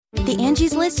The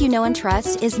Angie's List you know and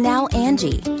trust is now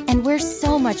Angie, and we're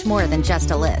so much more than just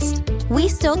a list. We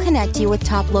still connect you with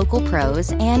top local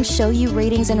pros and show you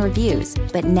ratings and reviews,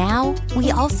 but now we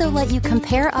also let you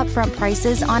compare upfront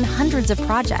prices on hundreds of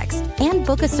projects and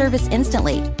book a service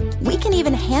instantly. We can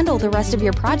even handle the rest of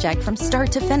your project from start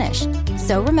to finish.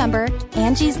 So remember,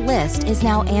 Angie's List is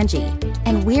now Angie,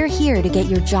 and we're here to get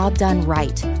your job done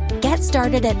right. Get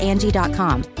started at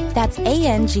Angie.com. That's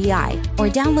ANGI, or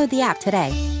download the app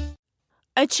today.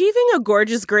 Achieving a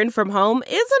gorgeous grin from home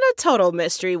isn't a total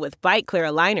mystery with Bite Clear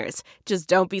aligners. Just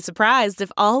don't be surprised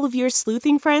if all of your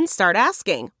sleuthing friends start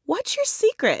asking, "What's your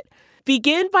secret?"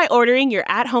 Begin by ordering your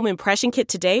at-home impression kit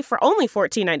today for only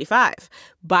 $14.95.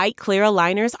 Bite Clear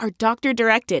aligners are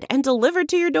doctor-directed and delivered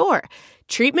to your door.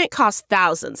 Treatment costs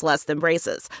thousands less than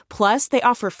braces. Plus, they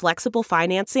offer flexible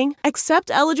financing,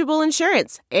 accept eligible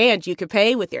insurance, and you can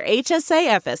pay with your HSA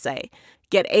FSA.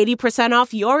 Get 80%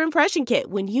 off your impression kit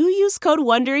when you use code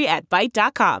WONDERY at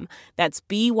Byte.com. That's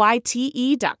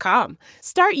BYTE.com.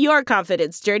 Start your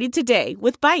confidence journey today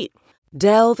with Byte.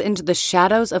 Delve into the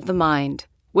shadows of the mind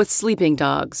with Sleeping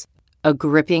Dogs, a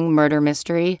gripping murder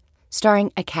mystery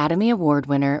starring Academy Award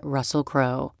winner Russell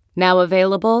Crowe. Now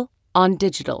available on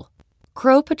digital.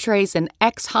 Crowe portrays an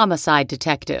ex-homicide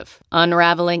detective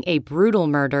unraveling a brutal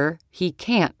murder he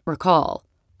can't recall.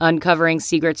 Uncovering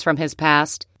secrets from his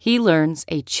past, he learns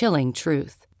a chilling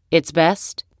truth. It's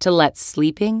best to let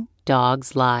sleeping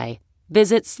dogs lie.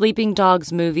 Visit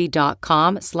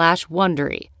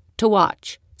sleepingdogsmovie.com/Wondery to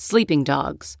watch Sleeping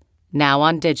Dogs, now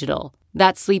on digital.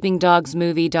 That's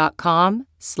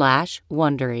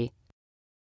sleepingdogsmovie.com/Wondery.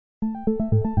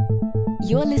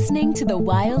 You're listening to the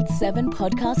Wild 7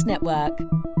 Podcast Network.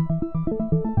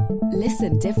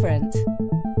 Listen different.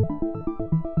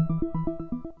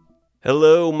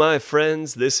 Hello, my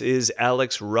friends. This is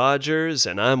Alex Rogers,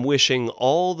 and I'm wishing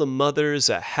all the mothers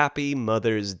a happy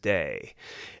Mother's Day.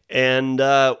 And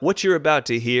what you're about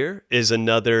to hear is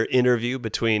another interview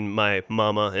between my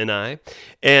mama and I.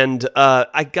 And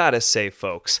I gotta say,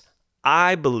 folks,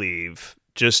 I believe,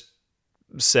 just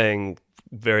saying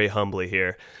very humbly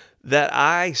here, that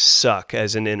I suck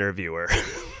as an interviewer.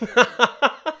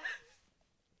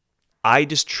 I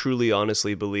just truly,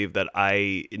 honestly believe that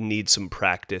I need some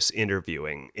practice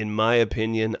interviewing. In my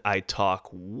opinion, I talk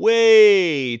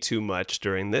way too much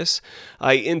during this.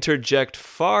 I interject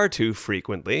far too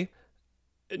frequently.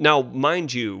 Now,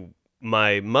 mind you,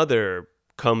 my mother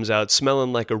comes out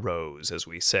smelling like a rose, as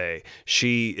we say.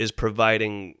 She is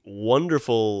providing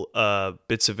wonderful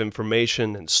bits of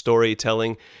information and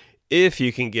storytelling if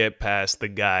you can get past the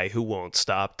guy who won't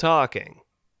stop talking.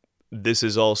 This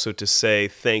is also to say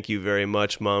thank you very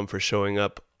much, Mom, for showing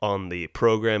up on the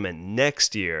program, and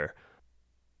next year,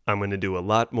 I'm going to do a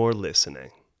lot more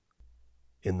listening.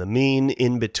 In the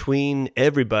in-between,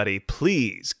 everybody,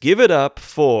 please give it up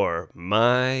for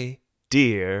my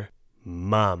dear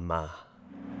Mama.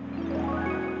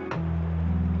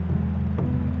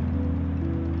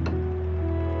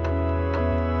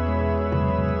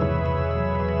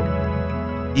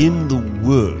 In the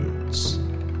words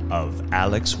of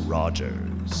Alex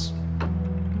Rogers.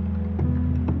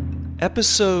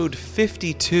 Episode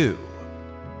 52,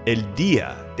 El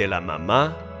Día de la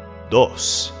Mamá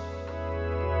 2.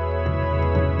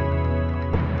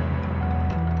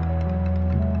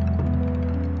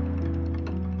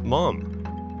 Mom,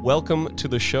 welcome to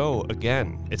the show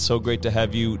again. It's so great to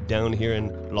have you down here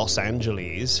in Los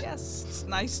Angeles. Yes, it's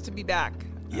nice to be back.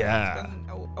 Yeah. It's been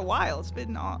a while. It's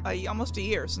been almost a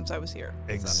year since I was here.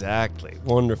 Exactly. So.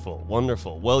 Wonderful,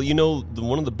 wonderful. Well, you know,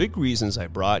 one of the big reasons I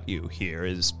brought you here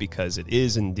is because it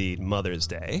is indeed Mother's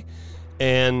Day.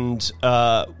 And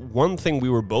one thing we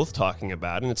were both talking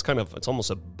about, and it's almost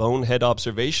a bonehead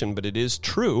observation, but it is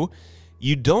true.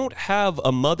 You don't have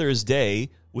a Mother's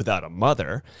Day without a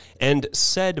mother, and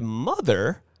said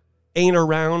mother ain't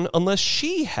around unless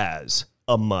she has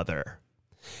a mother.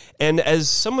 And as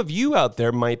some of you out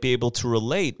there might be able to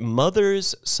relate,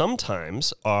 mothers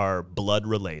sometimes are blood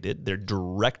related. They're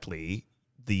directly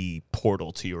the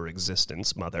portal to your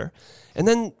existence, mother. And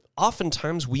then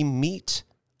oftentimes we meet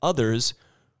others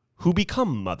who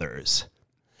become mothers.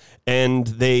 And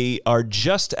they are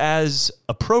just as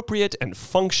appropriate and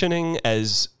functioning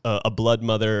as a blood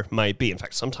mother might be. In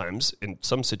fact, sometimes, in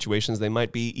some situations, they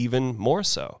might be even more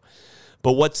so.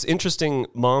 But what's interesting,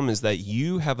 Mom, is that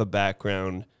you have a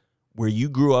background where you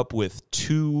grew up with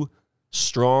two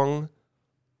strong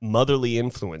motherly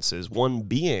influences, one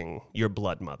being your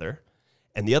blood mother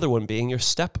and the other one being your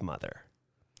stepmother.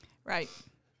 Right.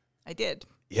 I did.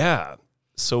 Yeah.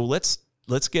 So let's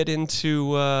get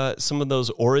into some of those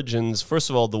origins. First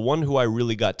of all, the one who I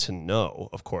really got to know,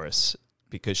 of course,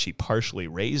 because she partially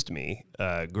raised me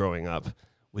growing up,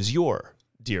 was your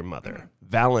dear mother,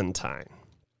 Valentine.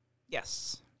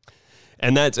 Yes.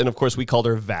 And of course, we called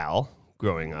her Val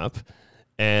growing up.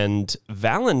 And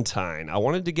Valentine, I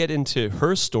wanted to get into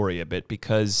her story a bit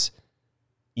because,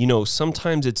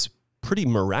 sometimes it's pretty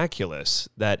miraculous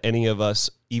that any of us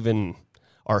even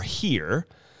are here.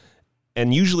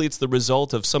 And usually it's the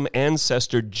result of some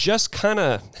ancestor just kind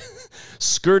of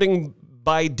skirting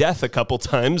by death a couple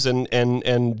times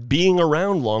and being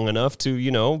around long enough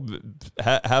to,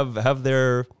 have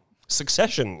their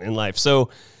succession in life. So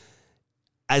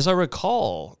as I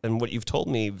recall, and what you've told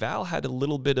me, Val had a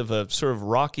little bit of a sort of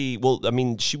rocky,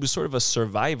 she was sort of a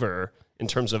survivor in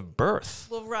terms of birth.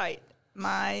 Well, right.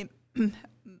 My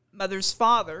mother's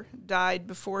father died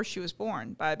before she was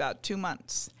born by about 2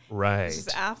 months. Right. This is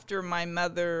after my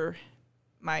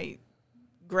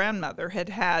grandmother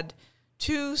had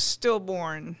 2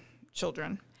 stillborn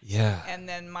children. Yeah. And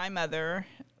then my mother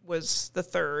was the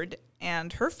third,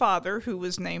 and her father, who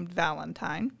was named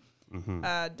Valentine,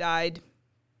 died,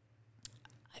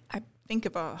 I think,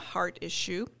 of a heart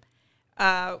issue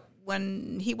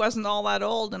when he wasn't all that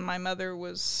old, and my mother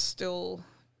was still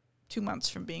 2 months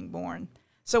from being born.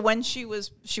 So when she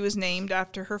was named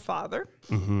after her father,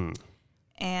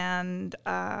 and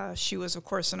she was, of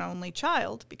course, an only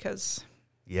child because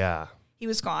he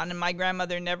was gone, and my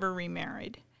grandmother never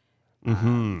remarried.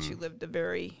 She lived a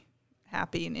very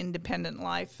happy and independent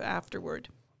life afterward.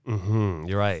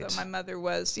 You're right. So my mother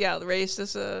was, raised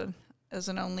as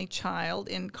an only child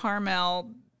in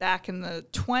Carmel back in the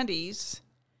 20s.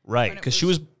 Right, because she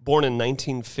was born in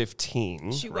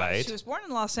 1915, right? She was born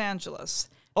in Los Angeles.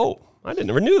 Oh, I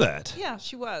never knew that. Yeah,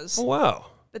 she was. Oh, wow.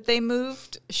 But they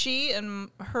moved, she and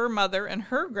her mother and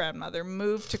her grandmother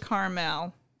moved to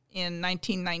Carmel in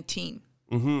 1919.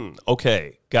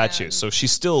 Okay, got you. So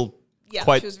she's still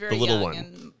quite she was very the little young, one.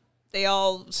 And they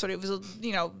all it was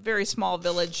a very small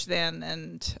village then,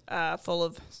 and full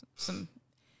of some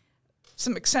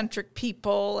eccentric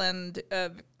people, and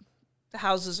the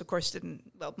houses, of course,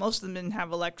 most of them didn't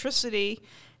have electricity,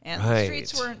 and the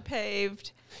streets weren't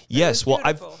paved. Yes, well,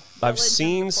 Beautiful. I've Village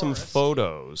seen in some the forest.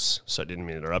 photos, so I didn't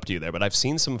mean to interrupt you there, but I've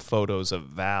seen some photos of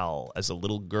Val as a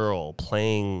little girl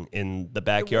playing in the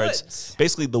backyards, woods.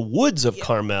 basically the woods of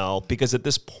Carmel, because at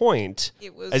this point,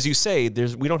 It was- as you say,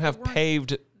 we don't have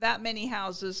paved. That many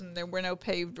houses, and there were no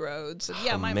paved roads.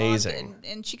 And my Amazing. mom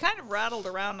and she kind of rattled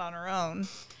around on her own.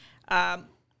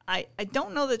 I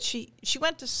don't know that she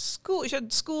went to school. She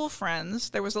had school friends.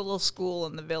 There was a little school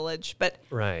in the village, but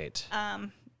Right.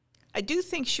 I do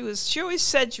think she always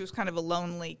said she was kind of a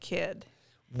lonely kid.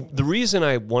 The reason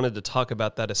I wanted to talk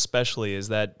about that especially is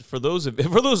that for those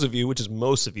of you, which is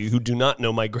most of you, who do not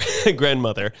know my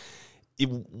grandmother,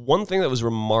 one thing that was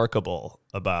remarkable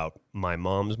about my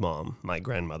mom's mom, my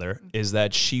grandmother, is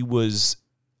that she was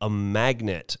a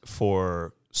magnet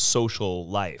for social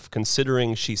life,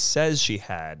 considering she says she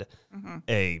had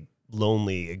a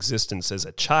lonely existence as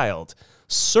a child.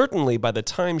 Certainly by the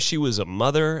time she was a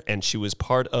mother and she was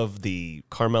part of the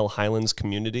Carmel Highlands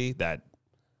community that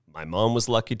my mom was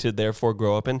lucky to therefore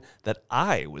grow up in, that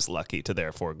I was lucky to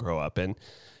therefore grow up in,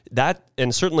 that,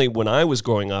 and certainly when I was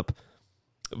growing up,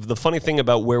 the funny thing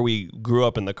about where we grew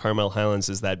up in the Carmel Highlands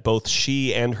is that both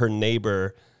she and her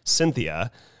neighbor,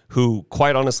 Cynthia, who,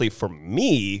 quite honestly, for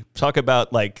me, talk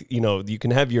about, you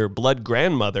can have your blood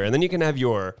grandmother, and then you can have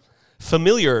your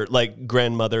familiar,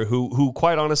 grandmother, who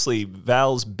quite honestly,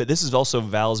 this is also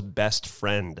Val's best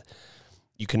friend.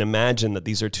 You can imagine that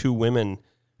these are two women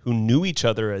who knew each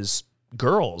other as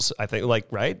girls, I think,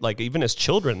 right? Even as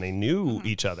children, they knew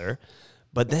each other.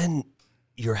 But then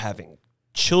you're having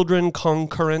children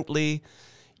concurrently.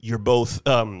 You're both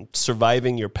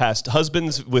surviving your past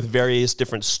husbands with various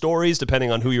different stories, depending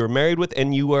on who you were married with.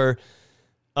 And you are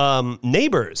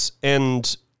neighbors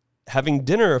and having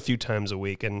dinner a few times a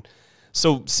week. And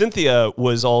so Cynthia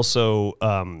was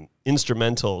also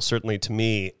instrumental, certainly to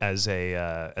me, as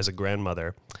a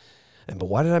grandmother. But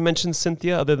why did I mention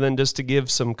Cynthia, other than just to give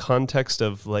some context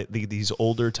of these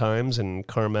older times in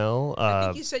Carmel? I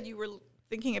think you said you were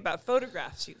thinking about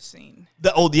photographs you've seen.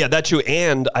 That's true.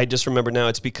 And I just remember now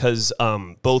it's because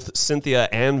both Cynthia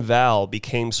and Val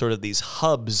became sort of these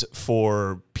hubs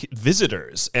for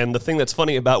visitors. And the thing that's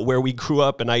funny about where we grew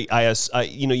up, and I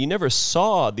you never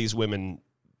saw these women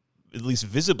at least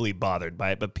visibly bothered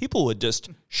by it, but people would just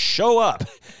show up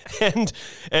and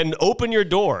open your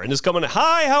door and just come in.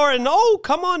 Hi, how are you? No,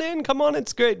 come on in,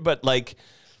 it's great. But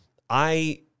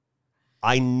I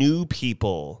knew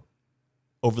people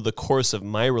over the course of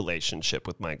my relationship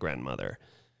with my grandmother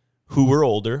who were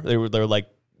older. They're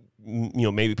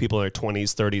maybe people in their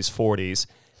 20s, 30s, 40s,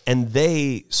 And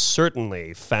they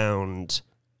certainly found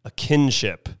a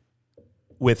kinship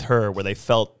with her where they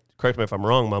felt, correct me if I'm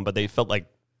wrong, Mom, but they felt like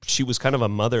she was kind of a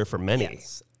mother for many.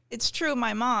 Yes. It's true.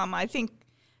 My mom, I think,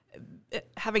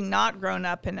 having not grown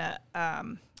up in a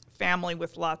family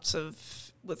with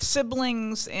with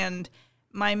siblings, and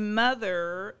my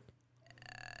mother,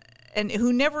 and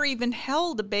who never even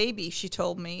held a baby, she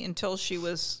told me, until she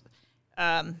was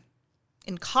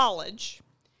in college.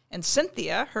 And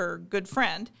Cynthia, her good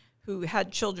friend, who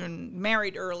had children,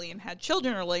 married early and had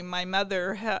children early, my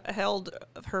mother held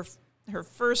her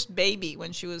first baby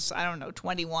when she was,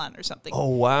 21 or something. Oh,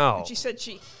 wow. And she said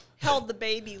she held the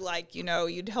baby like,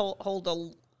 you'd hold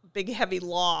a big, heavy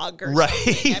log or right.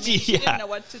 something. I mean, she didn't know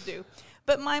what to do.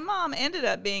 But my mom ended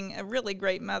up being a really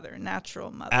great mother,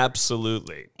 natural mother.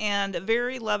 Absolutely. And a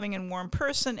very loving and warm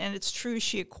person. And it's true,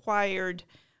 she acquired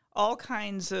all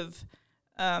kinds of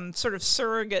sort of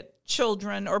surrogate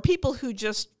children or people who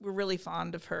just were really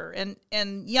fond of her.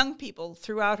 And young people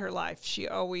throughout her life. She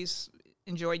always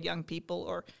enjoyed young people,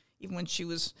 or even when she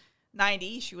was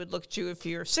 90, she would look at you if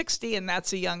you're 60, and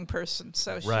that's a young person.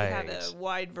 So she had a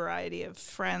wide variety of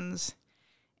friends.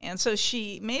 And so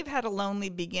she may have had a lonely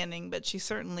beginning, but she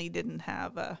certainly didn't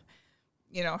have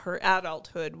her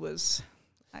adulthood was,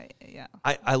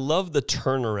 I love the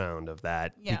turnaround of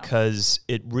that because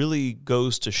it really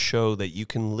goes to show that you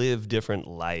can live different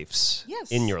lives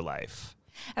in your life.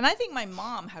 And I think my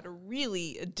mom had a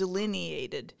really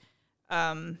delineated,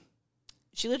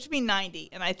 she lived to be 90,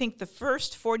 and I think the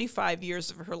first 45 years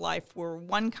of her life were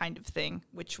one kind of thing,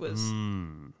 which was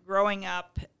growing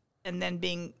up and then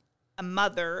being a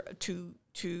mother to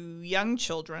young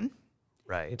children.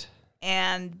 Right.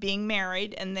 And being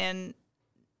married and then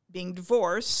being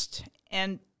divorced.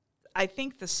 And I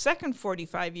think the second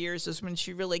 45 years is when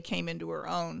she really came into her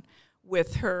own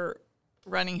with her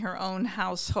running her own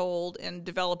household and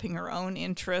developing her own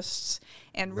interests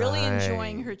and really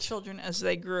enjoying her children as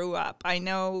they grew up. I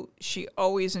know she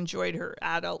always enjoyed her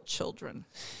adult children.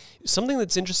 Something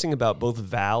that's interesting about both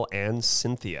Val and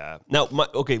Cynthia. Now,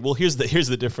 here's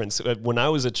the difference. When I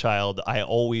was a child, I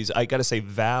got to say,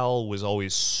 Val was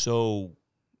always so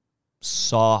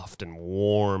soft and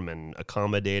warm and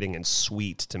accommodating and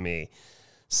sweet to me.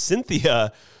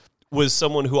 Cynthia was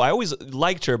someone who I always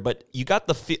liked her, but you got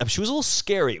she was a little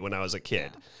scary when I was a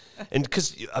kid. Yeah. And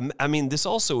because, this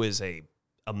also is a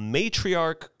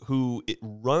matriarch who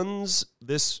runs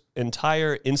this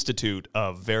entire institute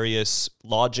of various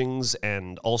lodgings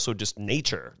and also just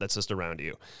nature that's just around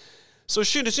you. So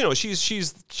she just,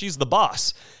 she's the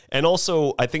boss. And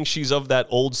also I think she's of that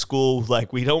old school,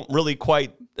 like we don't really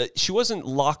quite, she wasn't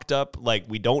locked up, like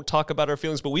we don't talk about our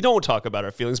feelings, but we don't talk about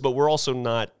our feelings, but we're also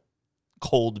not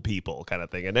cold people kind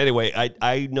of thing. And anyway,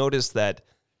 I noticed that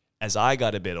as I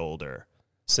got a bit older,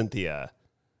 Cynthia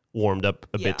warmed up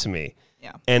a bit to me.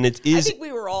 Yeah. And it is. I think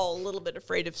we were all a little bit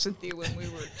afraid of Cynthia when we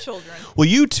were children. Well,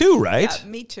 you too, right? Yeah,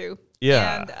 me too.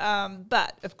 Yeah. And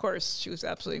but of course she was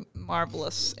absolutely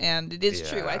marvelous, and it is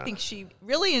true. I think she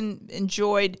really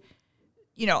enjoyed.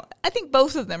 I think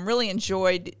both of them really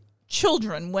enjoyed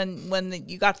children when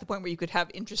you got to the point where you could have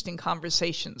interesting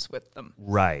conversations with them.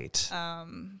 Right.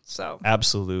 So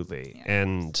absolutely,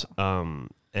 and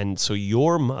so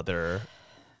your mother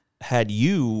had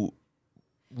you,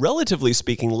 relatively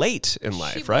speaking, late in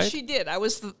life, right? Well, she did. I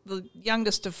was the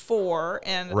youngest of four,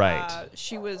 and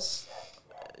she was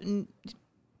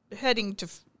heading to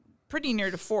pretty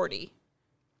near to 40.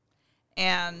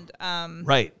 And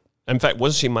right. In fact,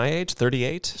 wasn't she my age,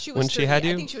 38, when she had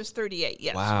you? I think she was 38,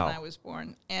 yes, when I was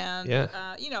born. And,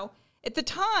 at the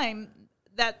time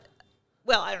at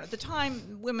the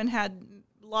time, women had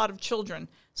a lot of children.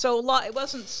 So it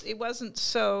wasn't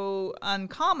so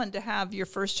uncommon to have your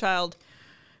first child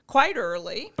quite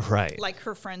early. Right. Like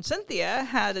her friend Cynthia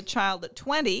had a child at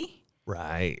 20.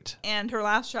 Right. And her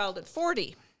last child at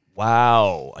 40.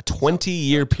 Wow, a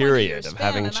 20-year period of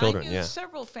having children. I knew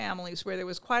several families where there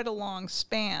was quite a long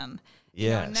span.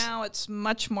 Yes. Now it's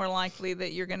much more likely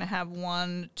that you're going to have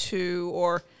 1, 2,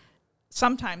 or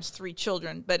sometimes 3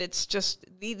 children. But it's just,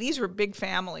 these were big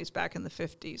families back in the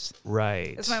 50s.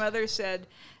 Right. As my mother said,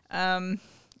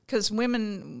 because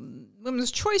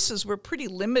women's choices were pretty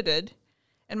limited.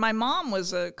 And my mom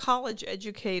was a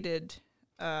college-educated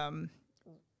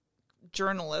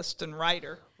journalist and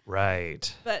writer.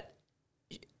 Right. But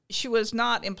she was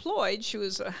not employed. She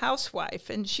was a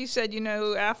housewife. And she said,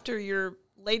 after your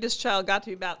latest child got to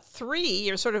be about 3,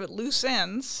 you're sort of at loose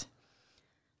ends.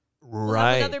 Right. We'll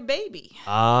have another baby.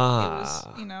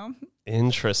 Ah. It was,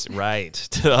 Interesting. Right.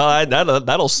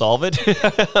 That'll solve it.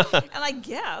 And I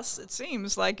guess it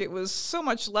seems like it was so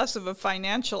much less of a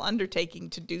financial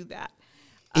undertaking to do that.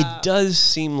 It does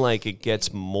seem like it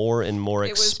gets more and more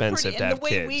expensive to have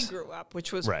kids. And the way we kids. grew up,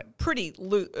 which was pretty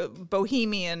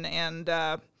bohemian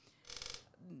and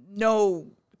no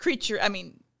creature, I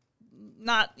mean,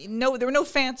 there were no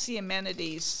fancy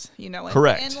amenities, and,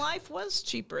 Correct. And life was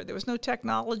cheaper. There was no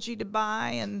technology to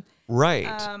buy, and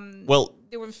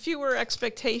there were fewer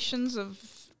expectations of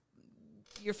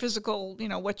your physical,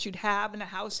 what you'd have in a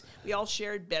house. We all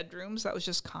shared bedrooms. That was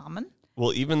just common.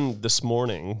 Well, even this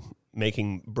morning,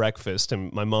 making breakfast,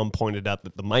 and my mom pointed out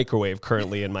that the microwave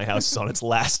currently in my house is on its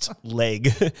last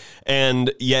leg,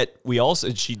 and yet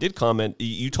she did comment.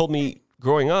 You told me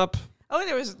growing up. Oh,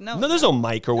 there was no. No, there's no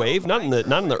microwave. Not in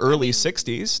the early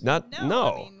 '60s. No.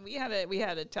 I mean, we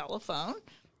had a telephone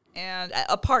and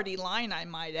a party line, I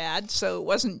might add. So it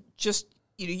wasn't just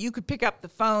you could pick up the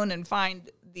phone and find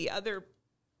the other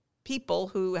people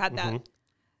who had that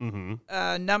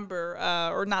number,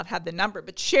 or not had the number,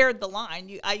 but shared the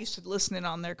line. I used to listen in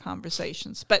on their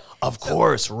conversations. But of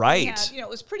course, right? Yeah, it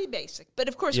was pretty basic. But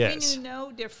of course, we knew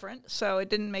no different, so it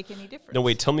didn't make any difference. No,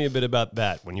 wait. Tell me a bit about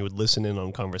that. When you would listen in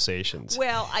on conversations.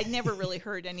 Well, I never really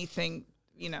heard anything,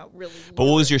 really. But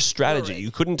what was your strategy?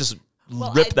 You couldn't just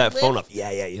rip that phone up.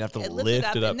 Yeah. You'd have to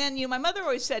lift it up. And then, my mother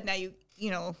always said, now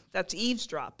that's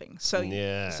eavesdropping. So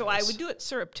so I would do it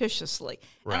surreptitiously.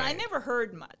 Right. And I never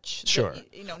heard much. Sure.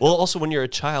 Also when you're a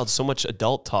child, so much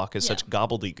adult talk is such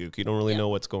gobbledygook. You don't really know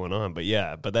what's going on. But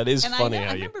that is funny.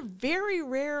 I remember very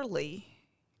rarely,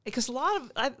 because a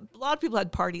lot of people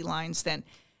had party lines then.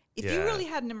 If you really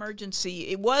had an emergency,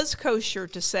 it was kosher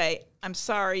to say, I'm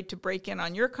sorry to break in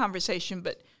on your conversation,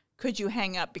 but could you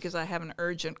hang up because I have an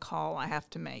urgent call I have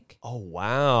to make? Oh,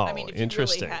 wow. I mean, if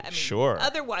interesting. You really sure.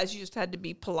 Otherwise, you just had to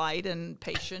be polite and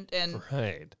patient and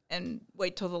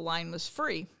wait till the line was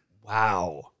free.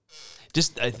 Wow.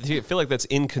 I feel like that's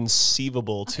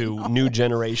inconceivable to new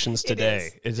generations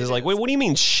today. It's just like, wait, what do you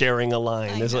mean sharing a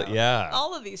line?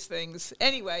 All of these things.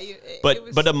 Anyway,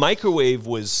 but a microwave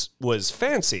was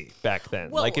fancy back then.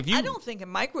 Well, like if you, I don't think a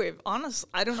microwave. Honestly,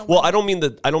 I don't know. Well, I don't mean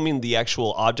the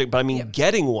actual object, but I mean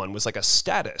getting one was like a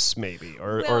status maybe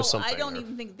or something. I don't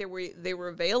even think they were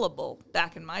available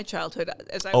back in my childhood.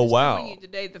 As I was telling you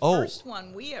today, the first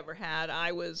one we ever had,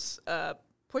 I was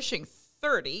pushing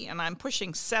 30, and I'm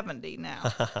pushing 70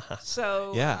 now.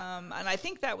 So, and I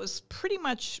think that was pretty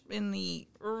much in the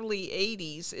early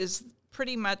 80s is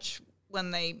pretty much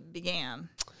when they began.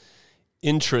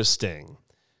 Interesting.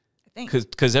 I think.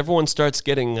 Because everyone starts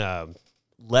getting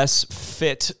less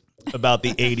fit about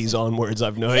the 80s onwards.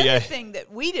 I've no idea. The other thing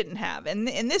that we didn't have, and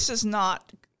this is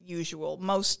not usual,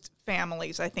 most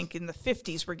families, I think, in the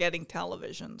 50s were getting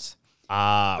televisions.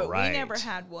 But we never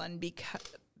had one because,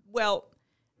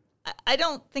 I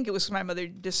don't think it was because my mother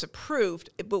disapproved,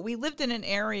 but we lived in an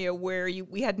area where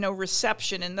we had no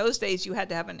reception. In those days, you had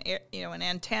to have an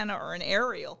antenna or an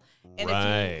aerial. And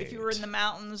if you were in the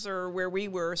mountains or where we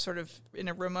were, sort of in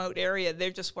a remote area,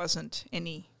 there just wasn't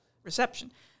any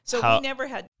reception. So we never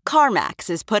had.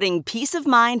 CarMax is putting peace of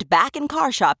mind back in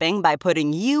car shopping by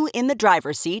putting you in the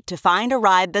driver's seat to find a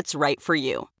ride that's right for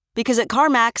you. Because at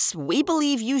CarMax, we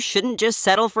believe you shouldn't just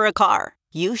settle for a car.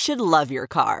 You should love your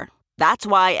car. That's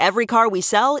why every car we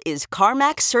sell is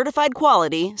CarMax certified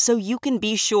quality, so you can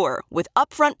be sure with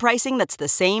upfront pricing that's the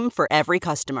same for every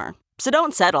customer. So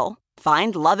don't settle.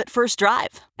 Find love at first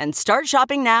drive and start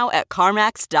shopping now at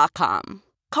CarMax.com.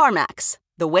 CarMax,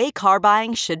 the way car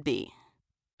buying should be.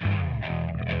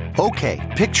 Okay,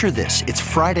 picture this. It's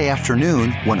Friday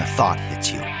afternoon when a thought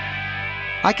hits you.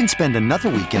 I can spend another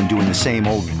weekend doing the same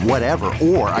old whatever,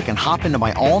 or I can hop into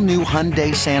my all-new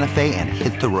Hyundai Santa Fe and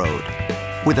hit the road.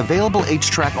 With available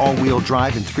H-Track all-wheel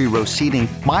drive and 3-row seating,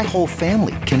 my whole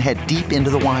family can head deep into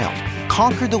the wild.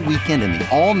 Conquer the weekend in the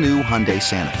all-new Hyundai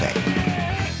Santa Fe.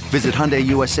 Visit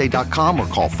HyundaiUSA.com or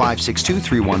call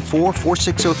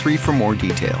 562-314-4603 for more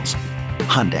details.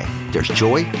 Hyundai, there's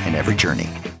joy in every journey.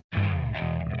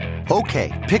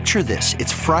 Okay, picture this.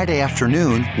 It's Friday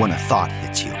afternoon when a thought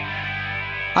hits you.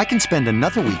 I can spend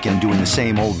another weekend doing the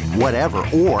same old whatever,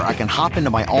 or I can hop into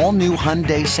my all-new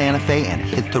Hyundai Santa Fe and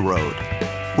hit the road.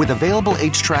 With available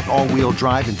H-Track all-wheel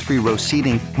drive and 3-row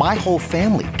seating, my whole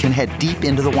family can head deep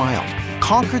into the wild.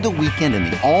 Conquer the weekend in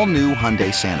the all-new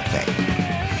Hyundai Santa Fe.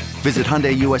 Visit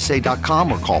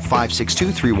HyundaiUSA.com or call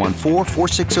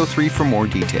 562-314-4603 for more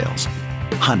details.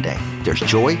 Hyundai, there's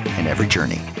joy in every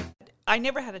journey. I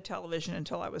never had a television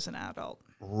until I was an adult.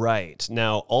 Right.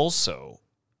 Now, also,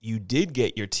 you did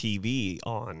get your TV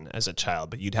on as a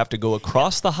child, but you'd have to go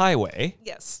across the highway.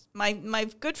 Yes. My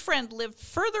good friend lived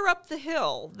further up the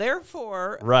hill,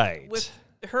 therefore, right. with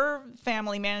her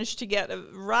family managed to get a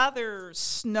rather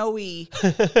snowy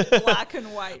black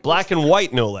and white. Black and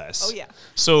white, no less. Oh, yeah.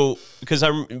 So, because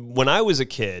when I was a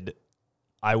kid,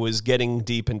 I was getting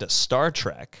deep into Star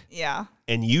Trek. Yeah.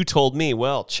 And you told me,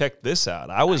 well, check this out.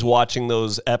 I was watching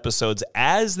those episodes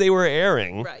as they were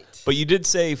airing. Right. But you did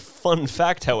say, fun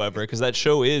fact, however, because that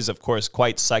show is, of course,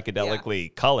 quite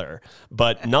psychedelically color,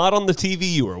 but not on the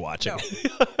TV you were watching.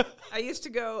 No. I used to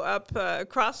go up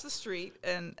across the street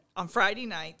and on Friday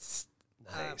nights.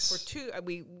 Nice. For two.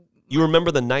 You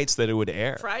remember the nights that it would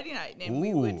air? Friday night, and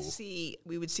we would see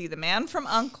The Man from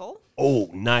U.N.C.L.E. Oh,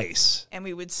 nice. And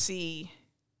we would see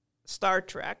Star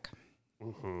Trek.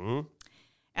 Mm-hmm.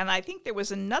 And I think there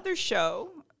was another show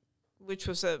which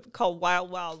was called Wild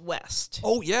Wild West.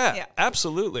 Oh, yeah.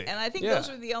 Absolutely. And I think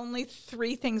those were the only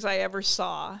three things I ever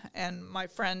saw. And my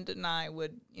friend and I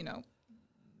would,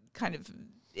 kind of,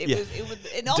 it was,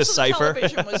 and also decipher. The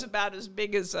television was about as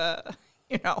big as,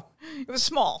 it was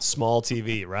small. Small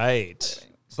TV, right.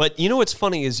 But you know what's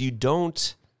funny is you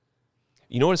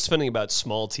know what's funny about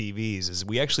small TVs is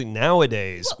we actually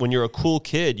nowadays, when you're a cool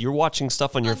kid, you're watching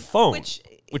stuff on your phone.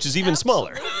 Which is even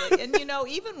smaller. And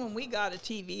even when we got a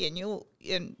TV, and you'll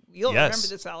remember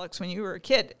this, Alex, when you were a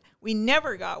kid, we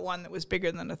never got one that was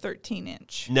bigger than a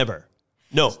 13-inch. Never.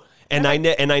 No. And I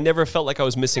never felt like I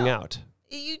was missing out.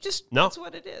 You just, no. That's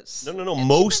what it is. No. And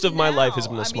most of my life has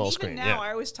been a small screen. Even now,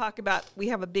 I always talk about, we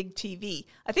have a big TV.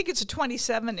 I think it's a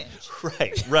 27-inch.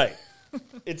 Right.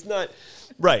 It's not,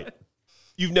 right.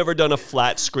 You've never done a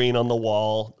flat screen on the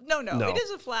wall? No. It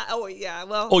is a flat. Oh, yeah.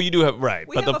 Well. Oh, you do have, right.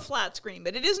 We have a flat screen,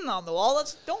 but it isn't on the wall.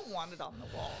 Don't want it on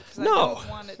the wall. I don't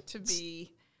want it to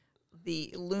be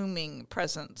the looming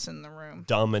presence in the room.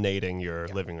 Dominating your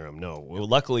living room. No. Well,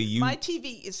 luckily my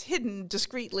TV is hidden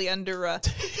discreetly under a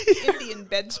Indian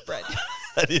bedspread.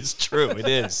 That is true. It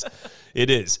is. It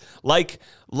is. Like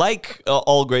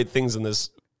all great things in this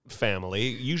family,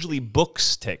 usually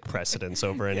books take precedence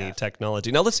over any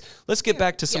technology. Now let's get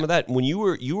back to some of that. When you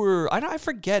were I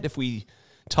forget if we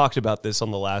talked about this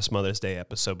on the last Mother's Day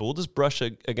episode, but we'll just brush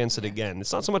against it again.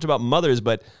 It's not so much about mothers,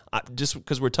 but just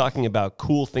because we're talking about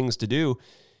cool things to do.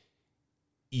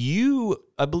 You,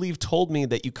 I believe, told me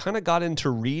that you kind of got into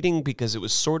reading because it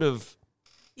was sort of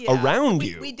around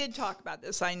you. We did talk about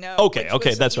this, I know. Okay,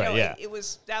 that's right, yeah.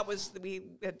 We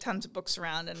had tons of books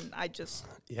around, and I just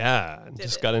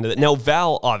got into that. Now,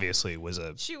 Val obviously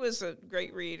she was a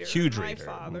great reader. Huge my reader.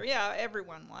 My father,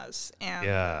 everyone was.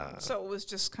 And so it was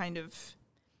just kind of...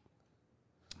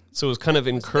 So it was kind of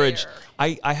encouraged.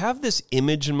 I have this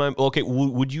image in my... Okay,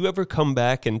 would you ever come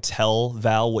back and tell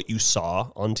Val what you saw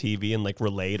on TV and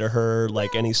relay to her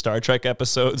any Star Trek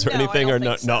episodes or anything? I don't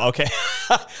think so. No, okay.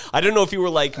 I don't know if you were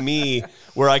like me,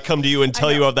 where I come to you and tell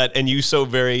you of that, and you so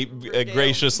very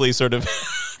graciously sort of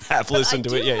half listen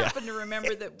to it. I happen to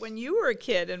remember that when you were a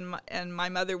kid and my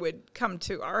mother would come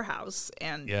to our house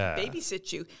and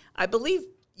babysit you, I believe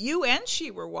you and she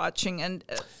were watching a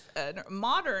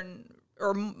modern...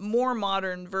 or more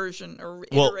modern version or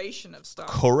iteration of Star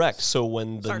Wars. Correct. So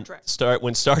when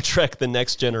Star Trek The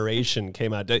Next Generation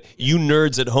came out, you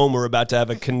nerds at home are about to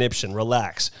have a conniption.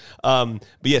 Relax. But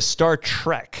Star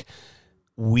Trek.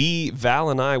 Val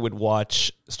and I would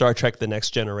watch Star Trek The Next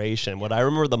Generation. What I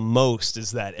remember the most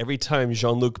is that every time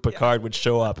Jean-Luc Picard would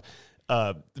show up,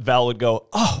 Val would go,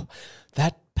 "Oh,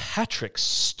 that Patrick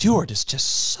Stewart is just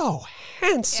so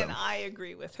handsome." And I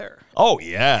agree with her. Oh,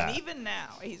 yeah. And even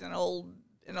now, he's an old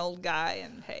guy,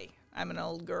 and hey, I'm an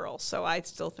old girl, so I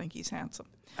still think he's handsome.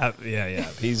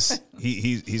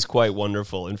 He's quite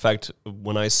wonderful. In fact,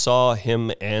 when I saw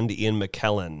him and Ian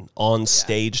McKellen on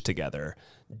stage together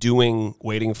doing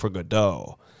Waiting for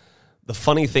Godot, the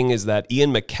funny thing is that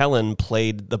Ian McKellen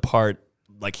played the part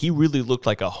he really looked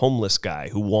like a homeless guy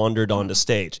who wandered onto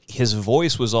stage. His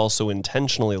voice was also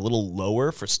intentionally a little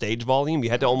lower for stage volume. You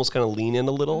had to almost kind of lean in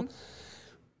a little. Mm-hmm.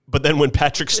 But then when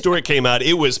Patrick Stewart came out,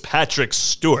 it was Patrick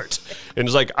Stewart. And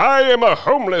it's like, "I am a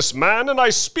homeless man and I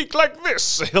speak like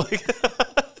this."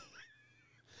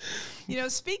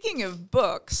 Speaking of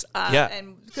books,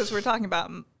 and because we're talking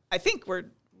about, I think we're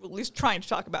at least trying to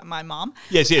talk about my mom.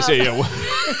 Yes.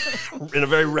 In a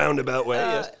very roundabout way,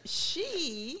 yes.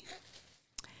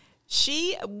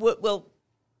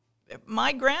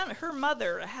 Her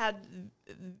mother had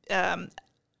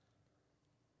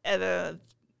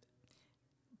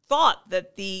thought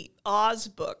that the Oz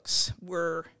books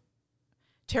were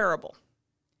terrible.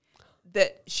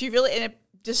 That she really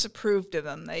disapproved of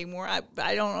them. They were,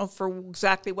 I don't know for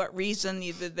exactly what reason.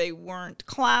 Either they weren't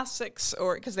classics,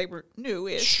 or because they were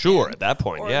new-ish. Sure, at that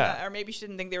point, or maybe she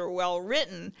didn't think they were well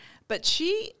written. But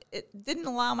she didn't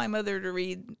allow my mother to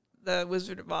read the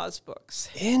Wizard of Oz books.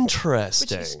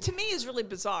 Interesting. Which to me is really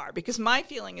bizarre, because my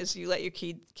feeling is you let your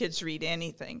kids read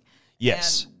anything.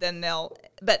 Yes. And then they'll...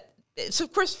 But, so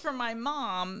of course, for my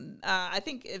mom, I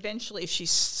think eventually she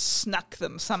snuck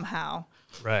them somehow.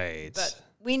 Right. But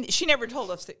she never told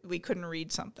us that we couldn't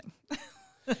read something.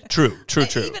 True.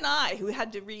 Even I, who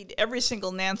had to read every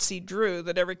single Nancy Drew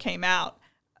that ever came out,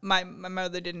 my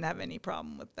mother didn't have any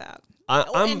problem with that.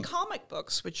 And comic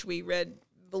books, which we read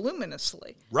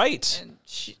voluminously. Right. And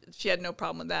she had no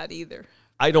problem with that either.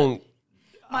 I don't...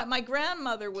 My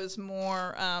grandmother was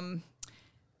more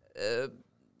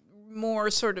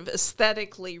sort of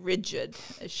aesthetically rigid.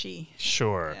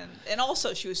 Sure. And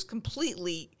also she was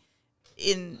completely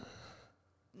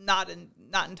not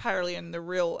entirely in the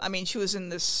real... I mean, she was in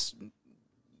this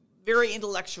very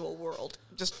intellectual world,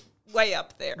 just way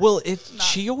up there. Well,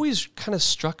 she always kind of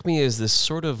struck me as this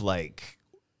sort of like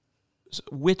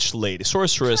witch lady,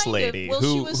 sorceress lady. Well,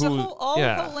 she was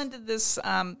all into this...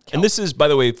 and this is, by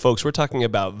the way, folks, we're talking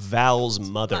about Val's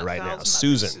mother right now,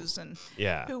 Susan.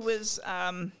 Yeah. Who was...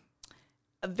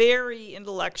 very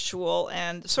intellectual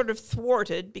and sort of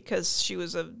thwarted because she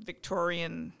was a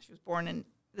Victorian. She was born in,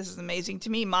 this is amazing to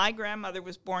me, my grandmother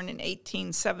was born in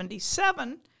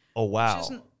 1877. Oh, wow. Which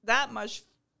isn't that much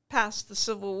past the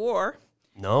Civil War.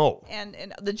 No. And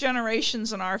the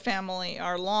generations in our family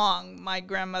are long. My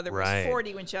grandmother was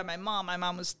 40 when she had my mom. My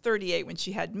mom was 38 when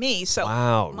she had me. So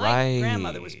my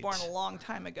grandmother was born a long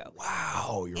time ago.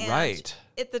 Wow, you're right.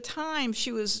 At the time, when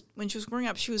she was growing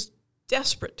up, she was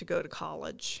desperate to go to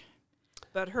college,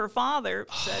 but her father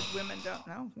said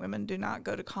women do not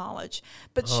go to college.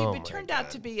 But she turned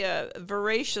out to be a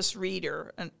voracious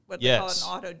reader, and what they call an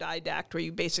autodidact, where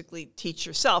you basically teach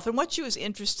yourself. And what she was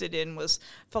interested in was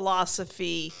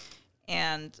philosophy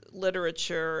and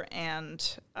literature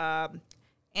and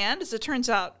as it turns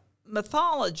out,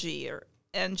 mythology.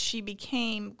 And she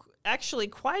became actually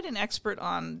quite an expert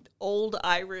on old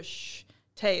Irish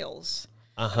tales.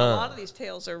 A lot of these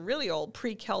tales are really old,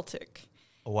 pre-Celtic.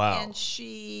 Wow. And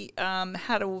she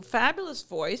had a fabulous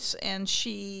voice, and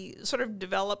she sort of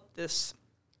developed this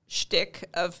shtick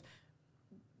of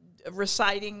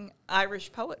reciting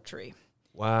Irish poetry.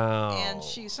 Wow. And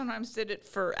she sometimes did it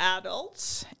for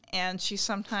adults, and she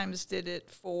sometimes did it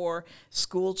for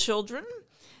school children.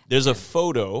 There's a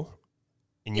photo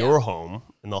in your home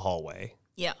in the hallway.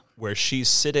 Yeah. Where she's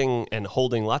sitting and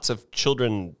holding lots of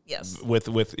children with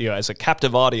as a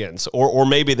captive audience, or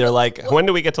maybe they're like, when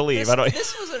do we get to leave?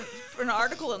 This was an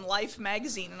article in Life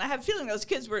magazine, and I have a feeling those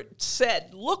kids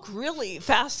look really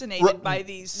fascinated by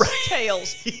these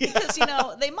tales because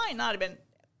they might not have been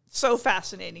so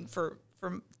fascinating for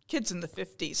kids in the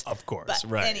 50s. Of course, but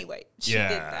right? Anyway, she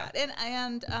did that,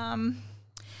 and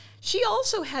she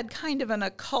also had kind of an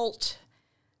occult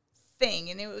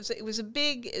thing, and it was a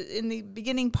big, in the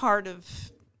beginning part of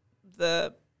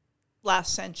the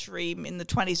last century, in the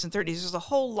 20s and 30s, there's a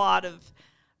whole lot of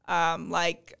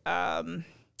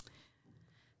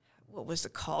what was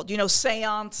it called?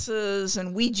 Seances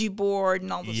and Ouija board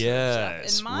and all this sort of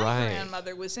stuff. And my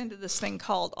grandmother was into this thing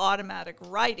called automatic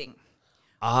writing,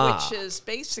 which is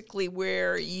basically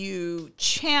where you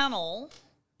channel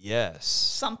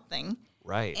something.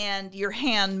 Right. And your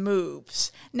hand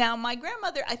moves. Now, my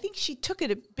grandmother, I think she took it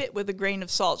a bit with a grain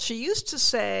of salt. She used to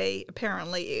say,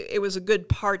 apparently, it was a good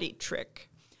party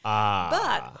trick.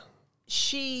 But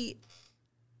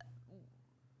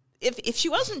if she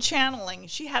wasn't channeling,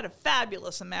 she had a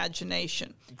fabulous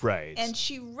imagination. Right. And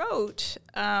she wrote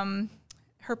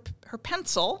her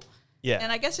pencil. Yeah.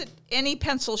 And I guess any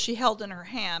pencil she held in her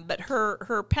hand, but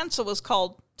her pencil was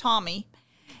called Tommy.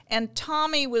 And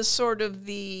Tommy was sort of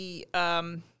the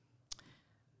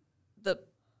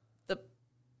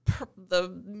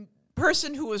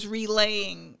person who was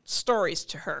relaying stories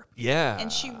to her. Yeah. And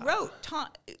she wrote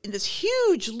in this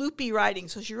huge loopy writing.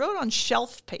 So she wrote on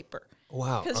shelf paper.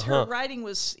 Wow. Because her writing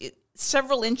was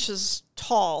several inches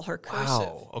tall, her cursive.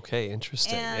 Wow. Okay,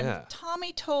 interesting. And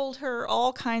Tommy told her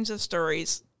all kinds of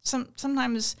stories.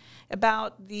 Sometimes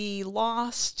about the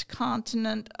lost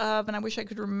continent of, and I wish I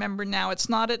could remember now, it's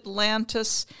not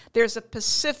Atlantis. There's a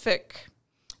Pacific.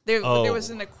 There was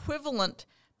an equivalent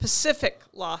Pacific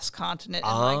lost continent.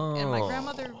 And my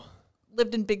grandmother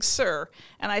lived in Big Sur,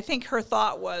 and I think her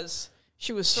thought was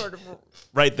she was sort of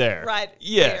right there. Right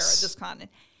there at this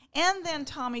continent. And then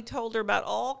Tommy told her about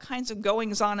all kinds of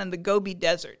goings-on in the Gobi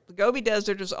Desert. The Gobi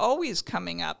Desert is always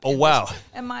coming up. Oh, wow.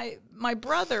 And my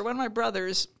brother, one of my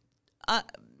brothers,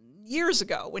 years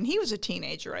ago, when he was a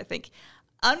teenager, I think,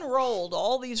 unrolled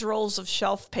all these rolls of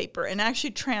shelf paper and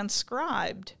actually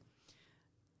transcribed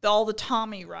all the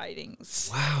Tommy writings.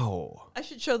 Wow. I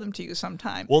should show them to you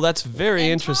sometime. Well, that's very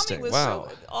and interesting. Tommy was Wow.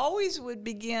 always would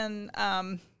begin.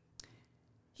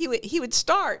 He would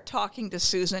start talking to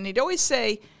Susan. He'd always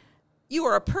say, "You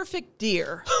are a perfect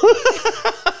dear."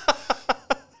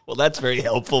 Well, that's very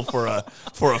helpful for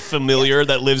a familiar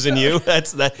that lives in you.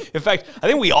 That's that. In fact, I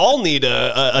think we all need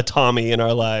a Tommy in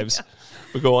our lives.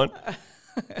 But go on.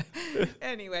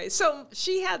 Anyway, so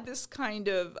she had this kind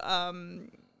of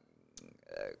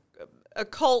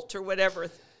occult or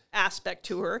whatever aspect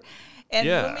to her. And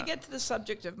when we get to the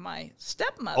subject of my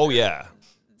stepmother, oh yeah,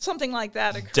 something like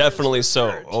that occurs. Definitely so.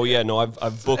 Her, oh yeah, no, I've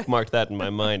bookmarked that in my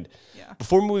mind. Yeah.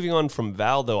 Before moving on from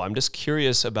Val, though, I'm just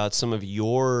curious about some of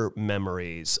your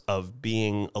memories of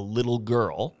being a little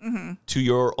girl to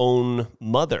your own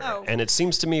mother. Oh. And it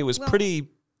seems to me it was pretty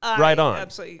right on. I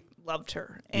absolutely loved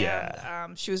her.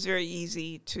 And she was very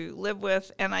easy to live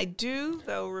with. And I do,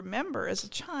 though, remember as a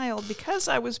child, because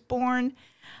I was born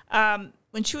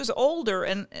when she was older,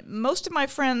 and most of my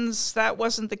friends, that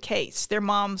wasn't the case. Their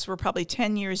moms were probably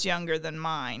 10 years younger than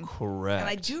mine. Correct. And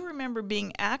I do remember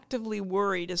being actively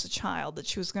worried as a child that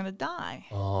she was going to die.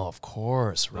 Oh, of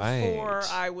course, right. Before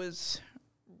I was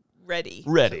ready to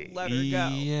let her go.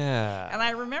 Yeah. And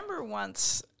I remember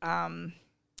once, I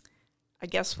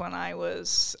guess when I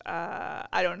was,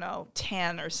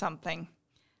 10 or something,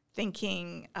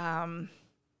 thinking,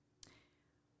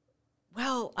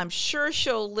 well, I'm sure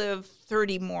she'll live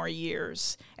 30 more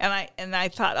years. And I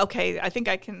thought, okay, I think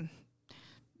I can,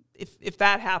 if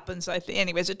that happens,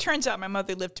 anyways, it turns out my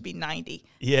mother lived to be 90.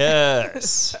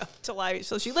 Yes.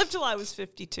 so she lived till I was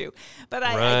 52. But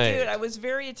I was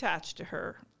very attached to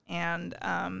her. And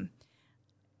and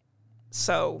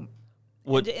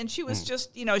she was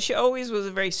just, she always was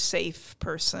a very safe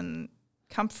person,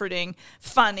 comforting,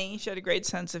 funny. She had a great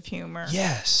sense of humor.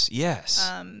 Yes.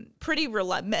 Pretty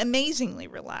amazingly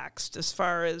relaxed as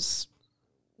far as,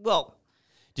 well.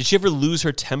 Did she ever lose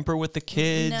her temper with the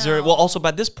kids? No. Or also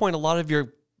by this point, a lot of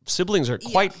your siblings are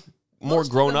quite more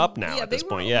grown up now at this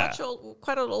point. Yeah, they were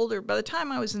quite a little older. By the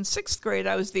time I was in 6th grade,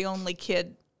 I was the only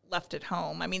kid left at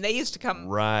home. I mean, they used to come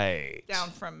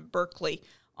down from Berkeley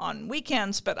on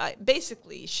weekends, but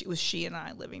she and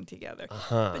I living together.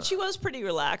 But she was pretty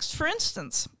relaxed. For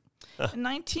instance, in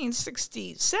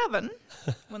 1967,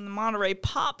 when the Monterey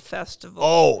Pop Festival...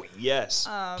 Oh, yes.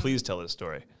 Please tell this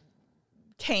story.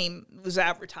 Was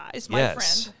advertised. My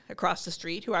friend across the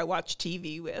street, who I watched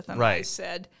TV with, and I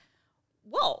said,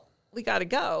 well, we got to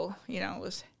go. It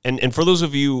was... And for those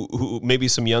of you who, maybe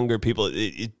some younger people,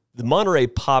 the Monterey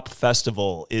Pop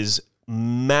Festival is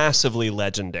massively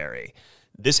legendary.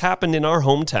 This happened in our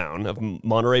hometown of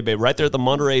Monterey Bay, right there at the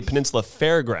Monterey Peninsula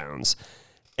Fairgrounds.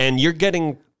 And you're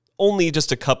getting only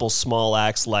just a couple small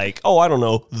acts like,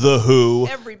 The Who,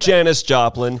 Janis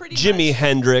Joplin, Jimi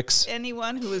Hendrix.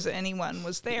 Anyone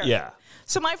was there. Yeah.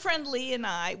 So my friend Lee and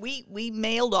I, we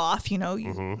mailed off,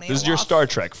 This is your Star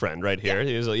Trek friend right here.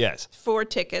 Yeah. Yes. 4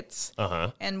 tickets.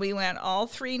 And we went all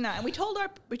 3 nights. We told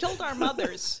our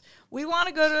mothers, we want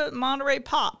to go to Monterey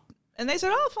Pop. And they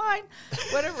said, oh, fine,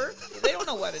 whatever. They don't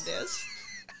know what it is.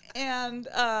 And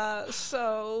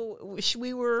so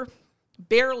we were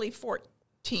barely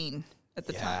 14 at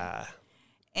the time.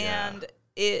 And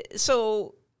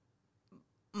so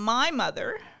my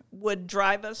mother would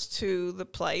drive us to the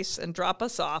place and drop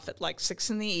us off at like 6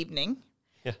 p.m.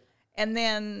 Yeah. And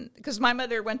then, because my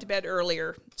mother went to bed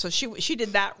earlier, so she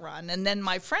did that run. And then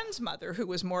my friend's mother, who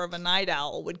was more of a night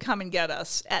owl, would come and get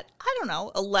us at,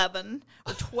 11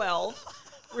 or 12.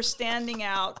 We're standing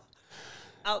out,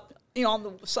 on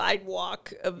the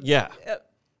sidewalk.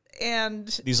 And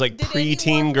these like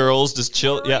preteen girls just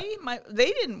chill. Yeah.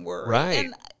 They didn't worry.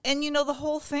 Right. And the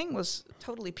whole thing was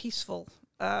totally peaceful.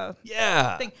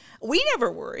 Thing. We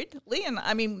never worried. Lee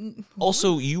and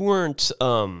also, you weren't.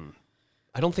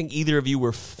 I don't think either of you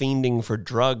were fiending for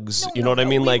drugs. You know what I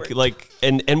mean?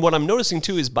 And what I'm noticing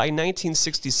too is by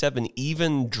 1967,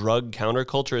 even drug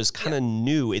counterculture is kind of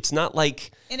new. It's not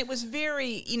like, and it was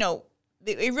very,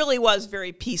 it really was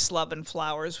very peace, love, and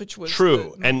flowers, which was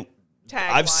true. And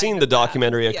I've seen the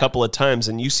documentary a couple of times,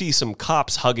 and you see some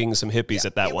cops hugging some hippies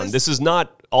at that one. This is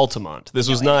not Altamont. This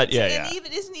was not. And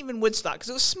it isn't even Woodstock because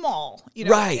it was small.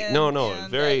 Right? And,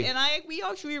 very. And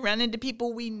we ran into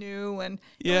people we knew, and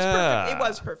it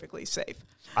was perfectly safe.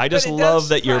 I just love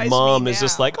that your mom is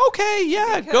just like,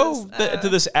 okay, go to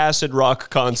this acid rock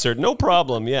concert, no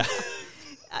problem. Yeah.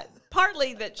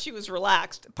 Partly that she was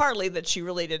relaxed, partly that she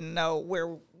really didn't know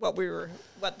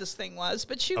what this thing was,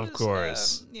 but she was, of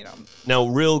course. Now,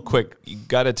 real quick, you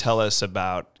got to tell us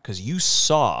about, because you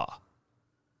saw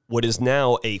what is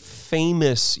now a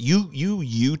famous, you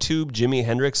YouTube Jimi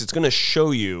Hendrix, it's going to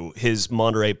show you his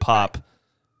Monterey Pop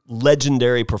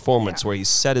legendary performance where he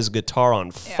set his guitar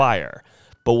on fire.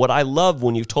 But what I love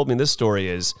when you've told me this story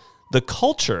is the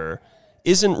culture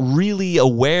isn't really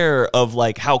aware of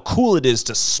like how cool it is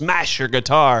to smash your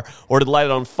guitar or to light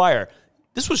it on fire.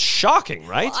 This was shocking,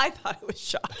 right? Well, I thought it was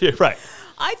shocking. Yeah, right.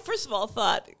 I first of all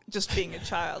thought, just being a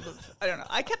child of, I don't know,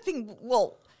 I kept thinking,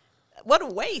 well, what a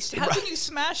waste. How can you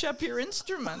smash up your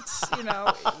instruments? You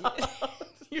know,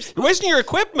 you're wasting your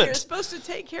equipment. You're supposed to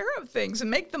take care of things and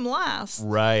make them last.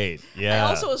 Right, yeah. I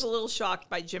also was a little shocked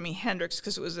by Jimi Hendrix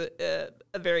because it was a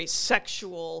very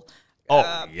sexual...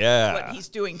 what he's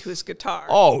doing to his guitar.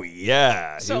 Oh,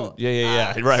 yeah. So,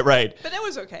 Right. But that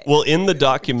was okay. Well, in the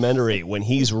documentary, when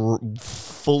he's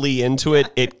fully into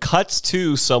it, it cuts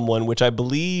to someone, which I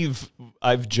believe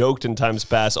I've joked in times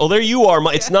past. Oh, there you are.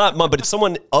 It's not Mom, but it's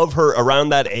someone of her around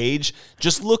that age,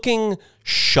 just looking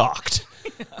shocked.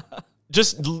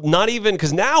 Just not even,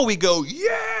 because now we go,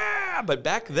 yeah. But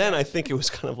back then, I think it was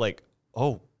kind of like,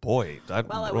 oh, boy, I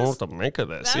don't know what to make of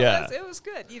this. It was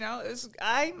good. You know,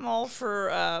 I'm all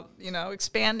for,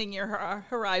 expanding your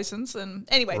horizons. And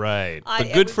anyway. Right.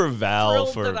 But good for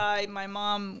Val. My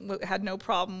mom had no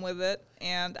problem with it.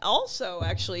 And also,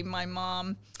 actually, my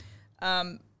mom,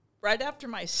 right after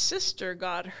my sister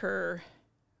got her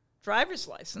driver's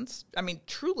license, I mean,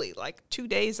 truly, like 2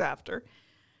 days after,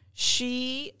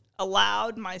 she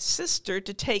allowed my sister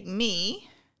to take me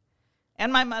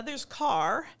and my mother's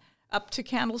car up to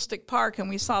Candlestick Park, and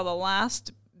we saw the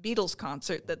last Beatles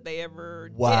concert that they ever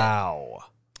did. Wow.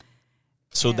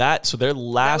 So their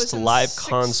last live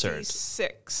concert.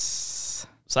 66.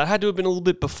 So that had to have been a little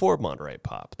bit before Monterey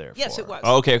Pop, therefore. Yes, it was.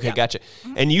 Oh, okay, Yeah. gotcha.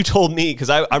 Mm-hmm. And you told me, because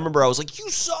I remember I was like, you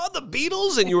saw the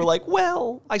Beatles? And you were like,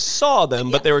 well, I saw them,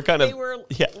 but they were kind of... They were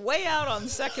way out on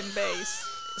second base,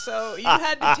 so you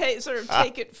had to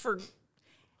take it for...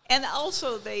 And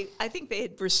also, I think they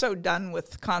were so done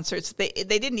with concerts, they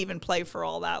didn't even play for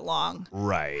all that long.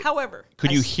 Right. However,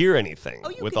 could you hear anything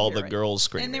with all the it. girls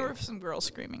screaming? And there were some girls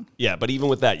screaming. Yeah, but even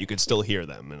with that, you could still hear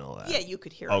them and all that. Yeah, you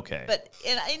could hear Okay. them. But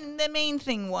and the main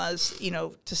thing was,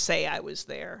 to say I was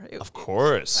there. Of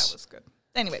course. That was good.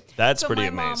 Anyway. That's pretty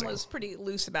amazing. My mom was pretty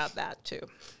loose about that, too.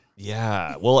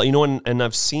 Yeah. Well, and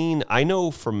I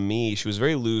know from me, she was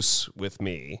very loose with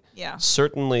me. Yeah.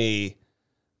 Certainly,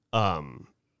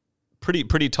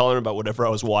 pretty tolerant about whatever I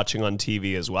was watching on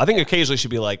TV as well. I think occasionally she'd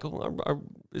be like,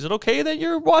 is it okay that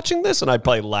you're watching this? And I'd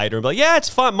probably lie to her and be like, yeah, it's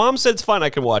fine. Mom said it's fine.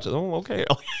 I can watch it. Oh, okay.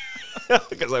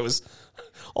 Because I was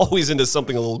always into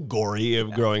something a little gory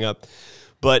of growing up.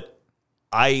 But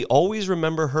I always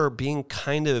remember her being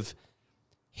kind of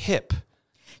hip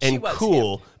and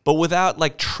cool, hip. But without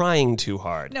like trying too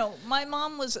hard. No, my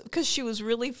mom was, because she was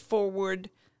really forward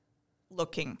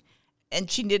looking. And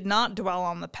she did not dwell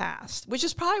on the past, which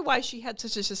is probably why she had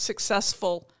such a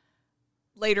successful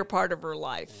later part of her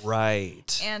life.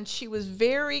 Right. And she was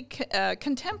very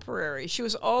contemporary. She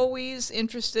was always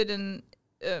interested in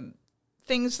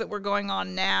things that were going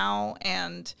on now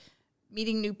and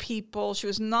meeting new people. She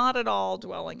was not at all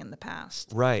dwelling in the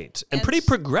past. Right. And pretty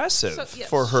progressive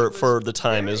for her for the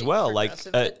time as well. Like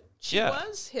she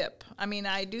was hip. I mean,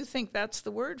 I do think that's the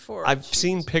word for it. I've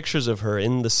seen pictures of her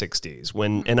in the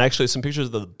 60s and actually some pictures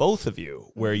of the both of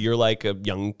you where you're like a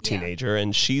young teenager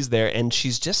and she's there and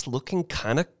she's just looking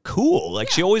kind of cool. Like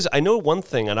she always, I know one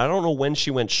thing, and I don't know when she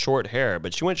went short hair,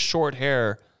 but she went short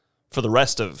hair for the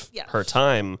rest of her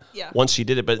time once she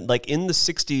did it. But like in the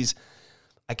 60s,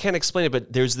 I can't explain it,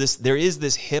 but there is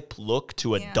this hip look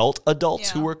to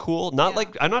adults who were cool. Not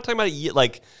like, I'm not talking about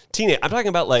like teenage, I'm talking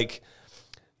about like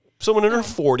someone in her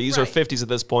 40s or 50s at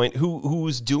this point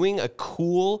who's doing a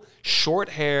cool short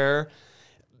hair,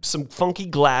 some funky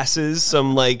glasses,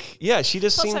 some like, she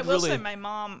just seemed really... Plus, I will say my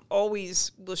mom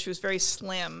always, she was very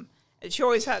slim. And she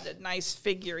always had a nice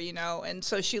figure, and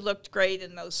so she looked great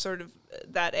in those sort of,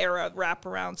 that era of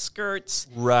wraparound skirts.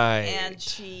 Right. And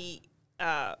she,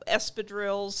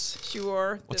 espadrilles she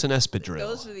wore. What's an espadrille?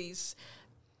 Those are these...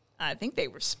 I think they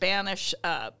were Spanish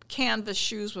canvas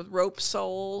shoes with rope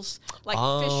soles, like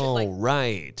Fisher.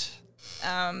 Right.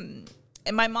 And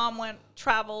my mom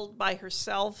traveled by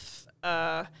herself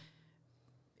in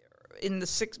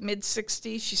the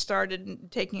mid-'60s. She started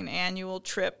taking an annual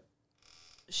trip.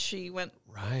 She went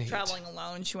traveling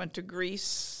alone. She went to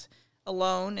Greece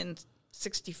alone in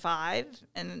 65,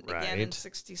 and again in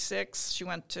 66. She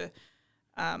went to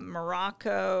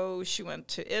Morocco. She went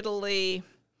to Italy.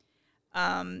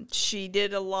 She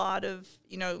did a lot of,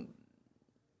 and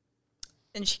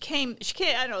she came,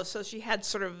 I don't know, so she had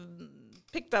sort of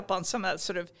picked up on some of that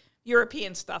sort of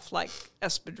European stuff like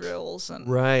espadrilles and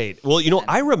Right. Well,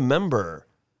 I remember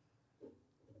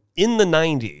in the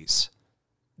 90s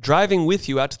driving with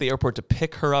you out to the airport to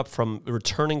pick her up from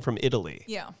returning from Italy.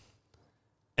 Yeah.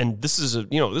 And this is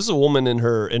a woman in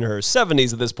her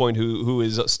 70s at this point who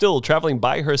is still traveling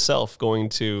by herself going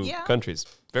to countries.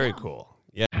 Very cool.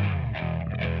 Yeah.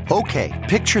 Okay,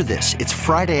 picture this. It's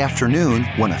Friday afternoon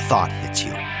when a thought hits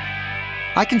you.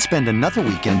 I can spend another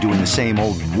weekend doing the same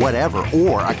old whatever,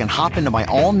 or I can hop into my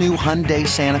all-new Hyundai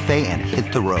Santa Fe and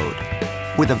hit the road.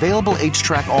 With available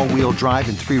H-Track all-wheel drive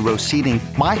and 3-row seating,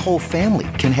 my whole family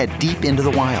can head deep into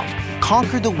the wild.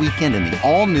 Conquer the weekend in the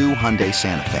all-new Hyundai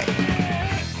Santa Fe.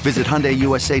 Visit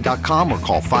HyundaiUSA.com or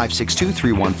call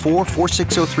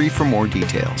 562-314-4603 for more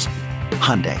details.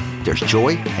 Hyundai, there's joy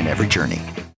in every journey.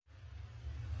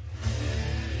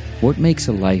 What makes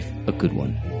a life a good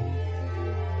one?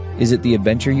 Is it the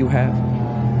adventure you have?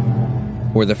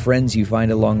 Or the friends you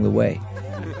find along the way?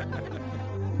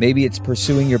 Maybe it's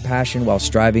pursuing your passion while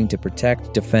striving to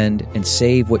protect, defend, and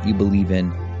save what you believe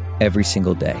in every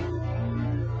single day.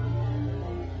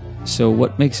 So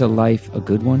what makes a life a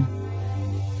good one?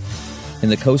 In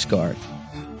the Coast Guard,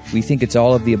 we think it's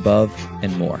all of the above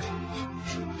and more.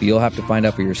 But you'll have to find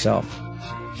out for yourself.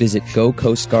 Visit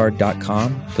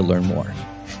gocoastguard.com to learn more.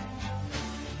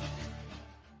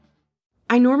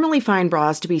 I normally find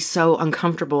bras to be so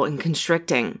uncomfortable and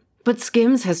constricting, but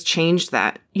Skims has changed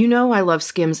that. You know I love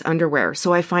Skims underwear,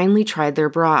 so I finally tried their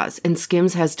bras, and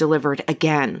Skims has delivered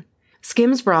again.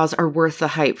 Skims bras are worth the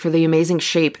hype for the amazing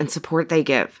shape and support they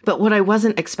give, but what I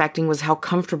wasn't expecting was how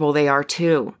comfortable they are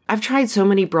too. I've tried so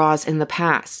many bras in the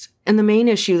past, and the main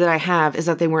issue that I have is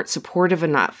that they weren't supportive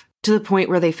enough, to the point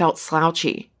where they felt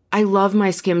slouchy. I love my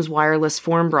Skims wireless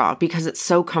form bra because it's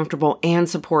so comfortable and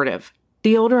supportive.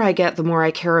 The older I get, the more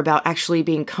I care about actually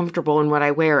being comfortable in what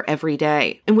I wear every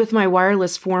day. And with my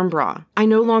wireless form bra, I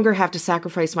no longer have to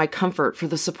sacrifice my comfort for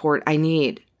the support I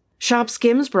need. Shop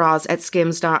Skims bras at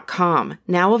skims.com,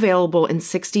 now available in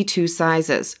 62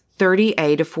 sizes,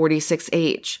 30A to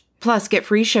 46H. Plus, get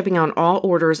free shipping on all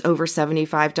orders over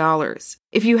 $75.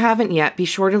 If you haven't yet, be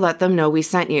sure to let them know we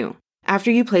sent you.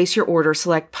 After you place your order,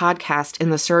 select podcast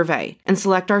in the survey and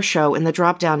select our show in the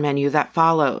drop-down menu that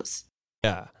follows.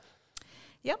 Yeah.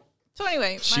 So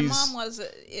anyway, my mom was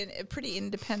a pretty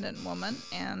independent woman,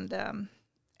 and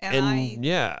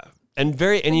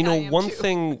one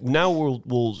thing now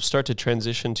we'll start to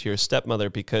transition to your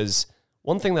stepmother, because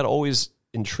one thing that always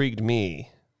intrigued me,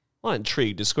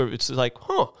 it's like,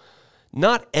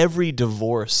 not every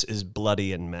divorce is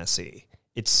bloody and messy.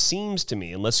 It seems to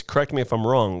me, unless correct me if I'm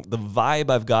wrong, the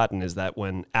vibe I've gotten is that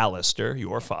when Alistair,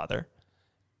 your father,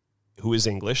 who is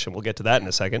English, and we'll get to that in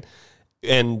a second,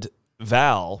 and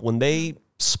Val, when they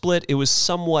split, it was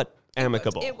somewhat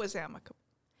amicable. It was amicable.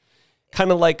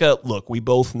 Kind of like look, we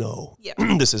both know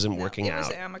this isn't working out. It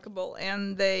was amicable,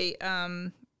 and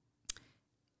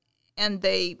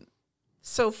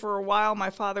so for a while,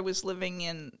 my father was living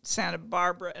in Santa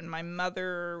Barbara, and my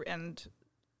mother and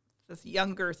the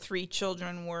younger 3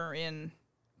 children were in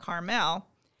Carmel,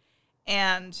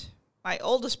 and my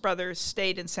oldest brother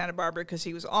stayed in Santa Barbara because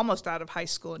he was almost out of high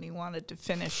school and he wanted to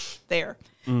finish there.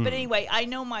 But anyway, I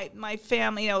know my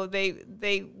family,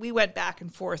 we went back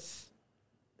and forth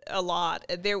a lot.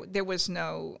 There was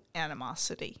no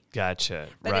animosity. Gotcha.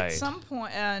 But at some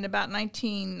point, in about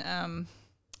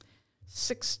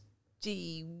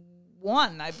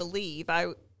 1961, I believe, I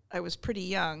was pretty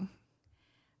young,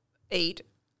 8.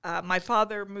 My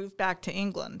father moved back to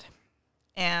England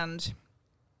and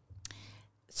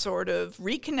sort of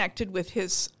reconnected with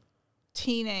his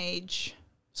teenage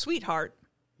sweetheart.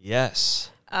 Yes.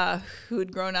 Who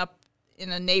had grown up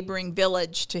in a neighboring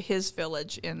village to his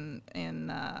village in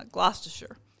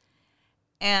Gloucestershire.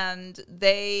 And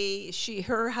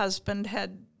her husband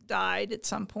had died at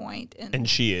some point. And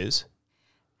she is?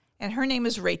 And her name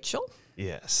is Rachel.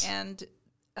 Yes. And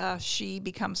she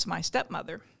becomes my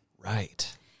stepmother.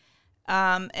 Right.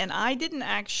 And I didn't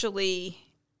actually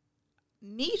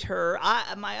meet her.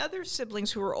 My other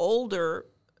siblings who were older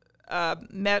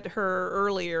met her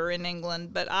earlier in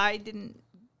England, but I didn't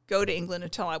go to England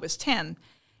until I was 10.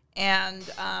 And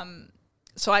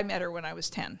so I met her when I was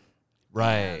 10.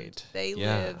 Right. And they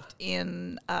lived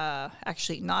in,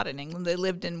 actually not in England, they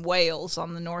lived in Wales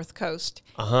on the north coast.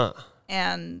 Uh-huh.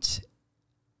 And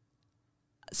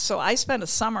so I spent a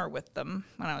summer with them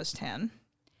when I was 10.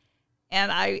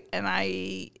 And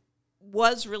I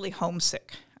was really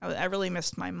homesick. I really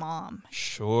missed my mom.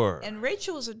 Sure. And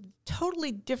Rachel was a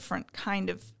totally different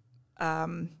kind of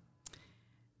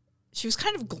she was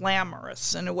kind of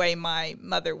glamorous in a way my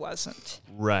mother wasn't.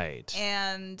 Right.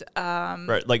 And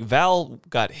right, like Val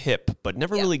got hip, but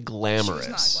never really glamorous.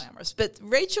 She was not glamorous, but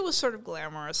Rachel was sort of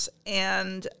glamorous,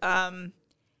 and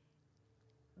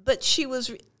but she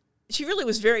really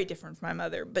was very different from my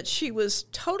mother. But she was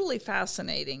totally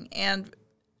fascinating, and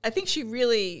I think she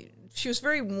was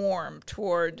very warm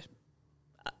toward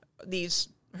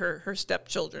her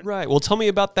stepchildren. Right. Well, tell me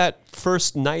about that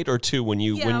first night or two when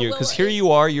you because here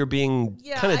you are, you're being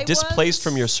kind of displaced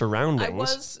from your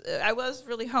surroundings. I was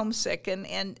really homesick,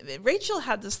 and Rachel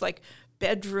had this like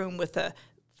bedroom with a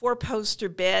 4-poster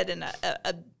bed and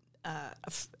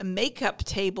a makeup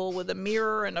table with a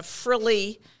mirror and a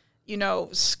frilly,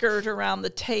 skirt around the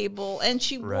table, and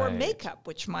she wore makeup,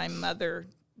 which my mother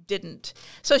didn't.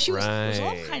 So she was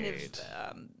all kind of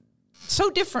so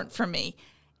different from me.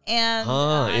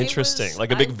 And interesting.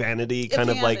 Like a big vanity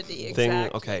kind of like thing.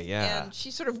 Exactly. Okay, yeah. And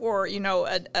she sort of wore,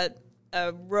 a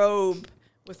robe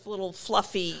with little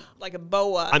fluffy, like a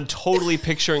boa. I'm totally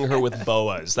picturing her with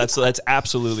boas. That's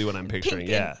absolutely what I'm picturing.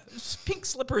 Pink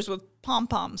slippers with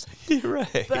pom-poms.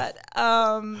 Right. But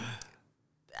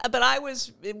I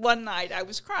was, one night I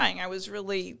was crying. I was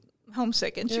really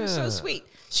homesick, and she was so sweet.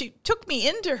 She took me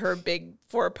into her big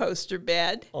 4-poster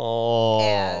bed. Oh.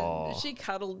 And she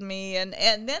cuddled me, and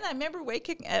then I remember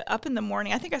waking up in the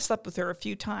morning. I think I slept with her a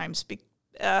few times, but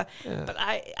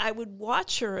I would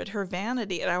watch her at her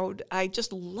vanity, and I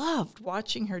just loved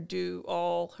watching her do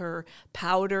all her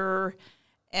powder,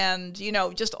 and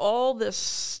just all this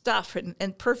stuff,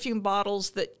 and perfume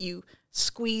bottles that you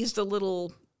squeezed a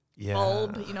little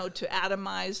bulb, to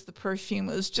atomize the perfume.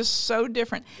 It was just so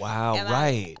different. Wow, and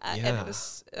right. And it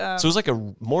was, so it was like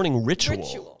a morning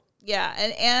ritual. Yeah,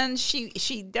 and she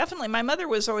definitely, my mother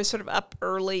was always sort of up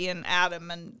early and at 'em,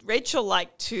 and Rachel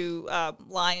liked to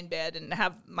lie in bed and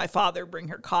have my father bring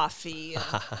her coffee.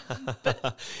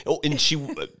 And she,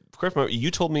 correct me, you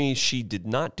told me she did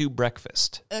not do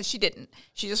breakfast. She didn't.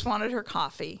 She just wanted her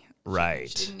coffee. Right.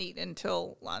 She didn't eat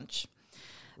until lunch.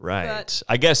 Right. But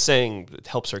I guess saying it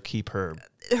helps her keep her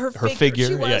figure.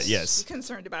 She was yes.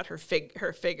 concerned about her figure.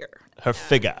 Her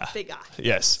figure.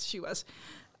 Yes. She was.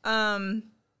 And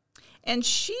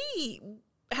she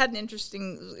had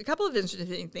a couple of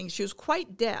interesting things. She was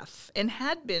quite deaf and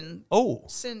had been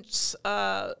since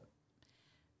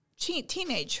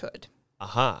teenagehood.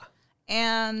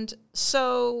 And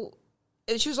so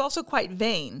she was also quite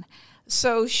vain.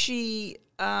 So she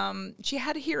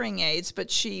had hearing aids,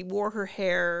 but she wore her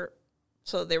hair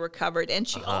so they were covered. And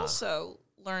she also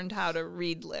learned how to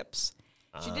read lips.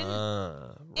 She didn't.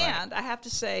 Right. And I have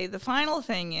to say, the final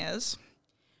thing is,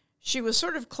 she was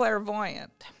sort of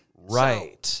clairvoyant.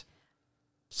 Right. So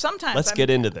sometimes let's get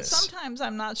into this. Sometimes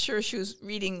I'm not sure she was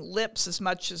reading lips as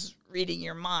much as reading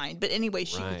your mind. But anyway,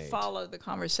 she would follow the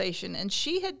conversation. And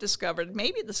she had discovered,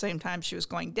 maybe at the same time she was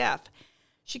going deaf,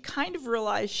 she kind of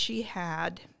realized she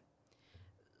had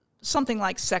something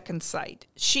like second sight.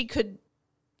 She could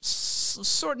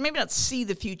maybe not see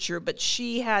the future, but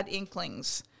she had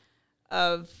inklings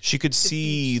of... She could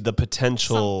see the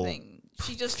potential something.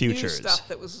 She just futures. knew stuff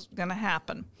that was going to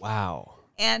happen. Wow.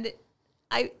 And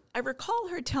I recall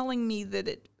her telling me that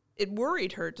it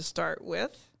worried her to start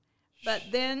with, but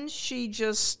then she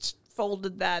just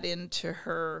folded that into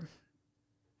her...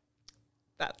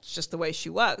 That's just the way she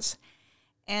was.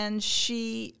 And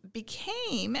she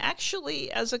became,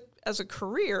 actually, as a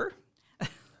career,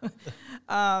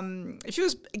 she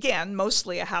was, again,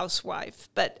 mostly a housewife,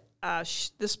 but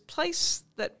this place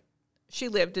that she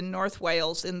lived in North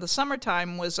Wales in the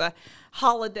summertime was a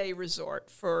holiday resort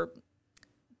for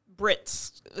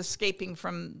Brits escaping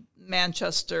from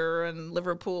Manchester and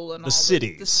Liverpool and the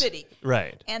cities. The city.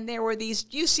 Right. And there were these,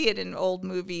 you see it in old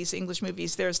movies, English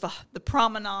movies, there's the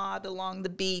promenade along the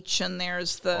beach, and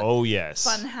there's the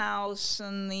fun house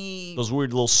and those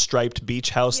weird little striped beach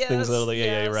house things.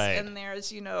 Right. And there's,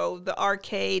 the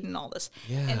arcade and all this.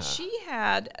 Yeah. And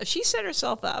she set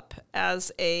herself up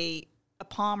as a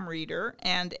palm reader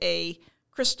and a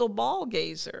crystal ball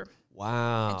gazer.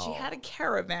 Wow. And she had a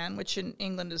caravan, which in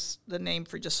England is the name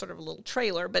for just sort of a little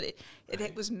trailer, but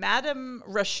it was Madame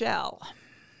Rachel.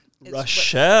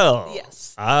 Rachel.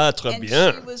 Yes. Ah, très bien.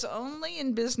 And she was only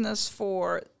in business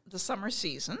for the summer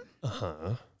season.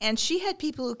 And she had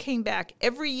people who came back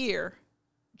every year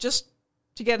just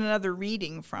to get another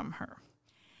reading from her.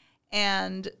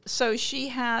 And so she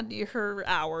had her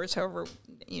hours, however,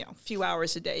 a few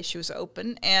hours a day she was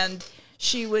open, and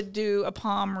she would do a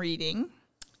palm reading,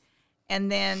 and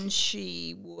then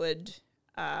she would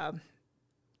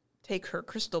take her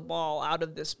crystal ball out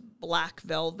of this black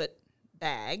velvet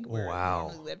bag where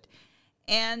she lived,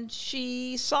 And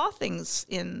she saw things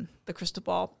in the crystal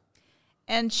ball.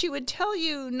 And she would tell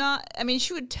you I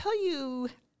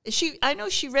know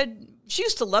she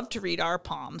used to love to read our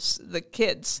palms, the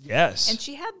kids. Yes. And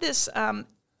she had this kind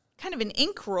of an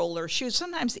ink roller. She would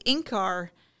sometimes ink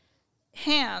our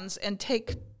hands and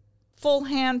take full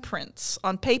handprints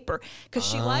on paper because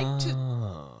she liked to,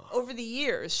 over the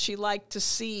years, she liked to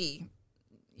see,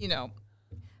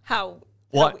 how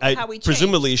we changed.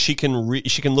 Presumably she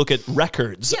can look at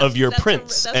records of your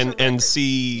prints and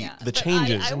see the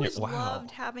changes. I always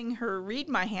loved having her read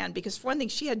my hand because, for one thing,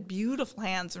 she had beautiful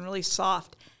hands and really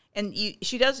soft. And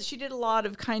she did a lot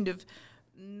of kind of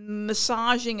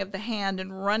massaging of the hand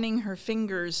and running her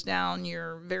fingers down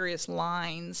your various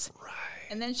lines. Right.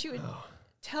 And then she would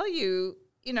tell you,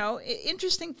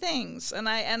 interesting things. And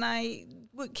I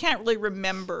can't really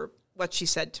remember what she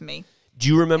said to me. Do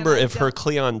you remember if her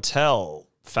clientele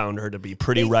found her to be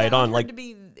pretty right on, like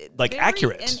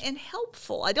accurate and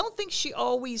helpful? I don't think she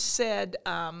always said,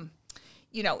 I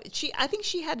think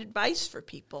she had advice for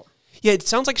people. Yeah, it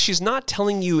sounds like she's not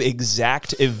telling you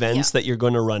exact events that you're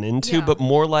going to run into, but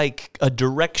more like a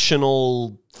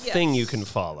directional thing you can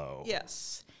follow.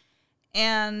 Yes.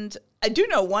 And I do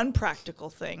know one practical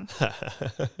thing.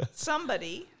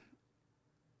 Somebody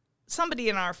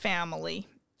in our family,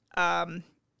 and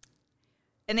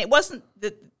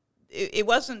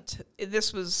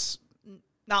this was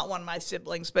not one of my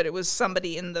siblings, but it was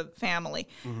somebody in the family,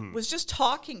 was just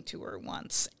talking to her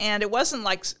once. And it wasn't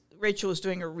like Rachel was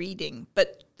doing a reading,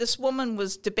 but this woman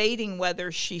was debating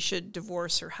whether she should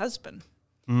divorce her husband.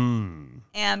 And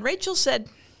Rachel said,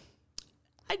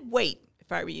 I'd wait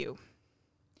if I were you.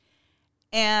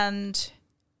 And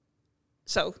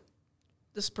so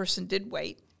this person did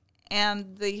wait,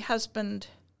 and the husband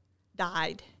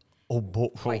died.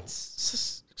 Quite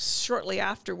shortly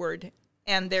afterward,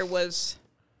 and there was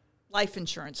life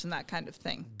insurance and that kind of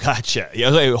thing. Gotcha.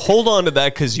 Yeah, hold on to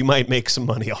that because you might make some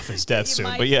money off his death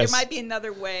soon. But yes, there might be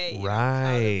another way.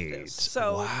 Right. Out of this.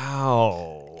 So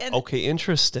wow. Okay,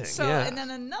 interesting. So and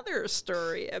then another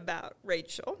story about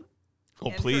Rachel. Oh,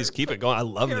 please keep it going. I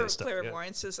love this stuff.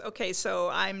 Clairvoyance is okay.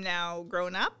 So I'm now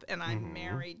grown up and I'm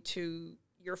married to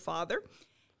your father,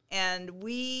 and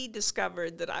we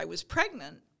discovered that I was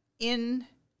pregnant in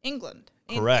England.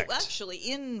 Correct.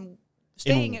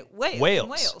 Staying at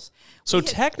Wales. So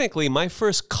technically, my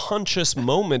first conscious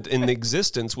moment in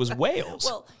existence was Wales.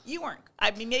 Well, you weren't.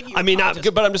 I mean, maybe you were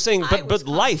but I'm just saying,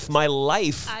 my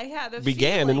life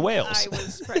began in Wales. I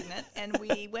was pregnant, and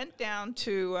we went down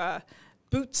to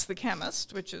Boots the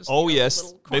Chemist, which is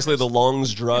basically the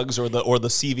Long's Drugs or the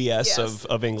CVS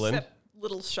of England.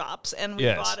 Little shops, and we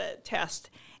bought a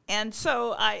test. And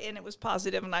so and it was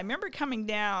positive. And I remember coming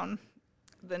down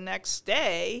the next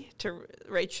day to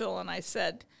Rachel, and I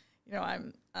said,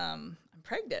 I'm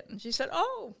pregnant. And she said,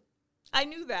 "Oh, I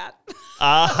knew that."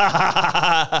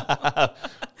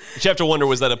 You have to wonder,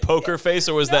 was that a poker face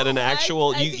or was that an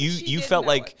actual? You felt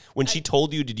like when she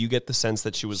told you, did you get the sense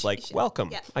that she was like,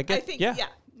 "Welcome"? Yeah.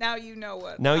 Now you know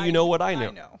what. Now you know what I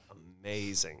know.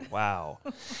 Amazing! Wow.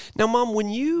 Now, Mom,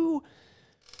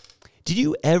 did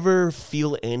you ever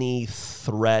feel any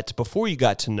threat before you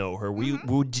got to know her?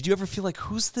 Did you ever feel like,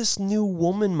 who's this new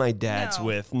woman my dad's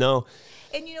with? No.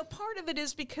 And, part of it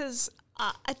is because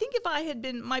I think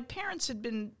my parents had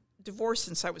been divorced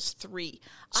since I was 3.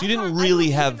 So you didn't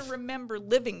really I don't even remember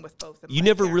living with both of them. You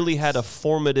never really had a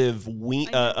formative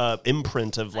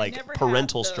imprint of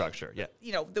parental structure. Yeah.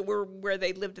 Where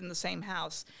they lived in the same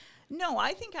house. No,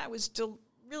 I think I was still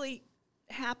really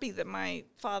happy that my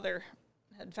father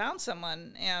had found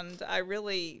someone, and I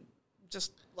really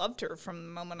just loved her from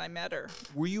the moment I met her.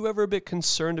 Were you ever a bit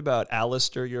concerned about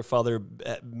Alistair, your father,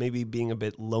 maybe being a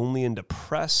bit lonely and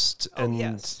depressed?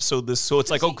 Yes. So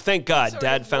it's like, thank God,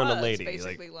 Dad found a lady.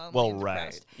 Basically lonely and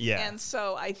depressed. Yeah. And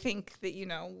so I think that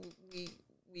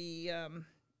we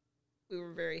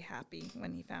were very happy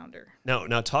when he found her.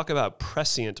 Now talk about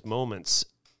prescient moments.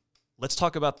 Let's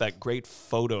talk about that great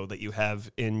photo that you have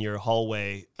in your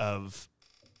hallway of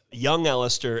young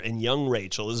Alistair and young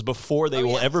Rachel. This is before they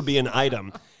will ever be an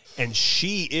item, and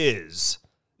she is.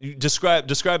 Describe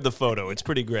the photo. It's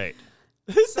pretty great.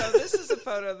 So this is a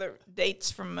photo that dates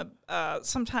from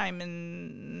sometime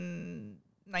in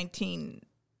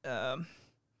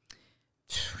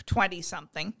 1920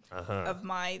 something of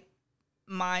my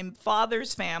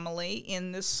father's family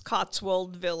in this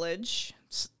Cotswold village,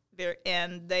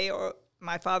 and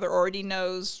my father already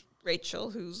knows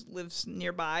Rachel, who lives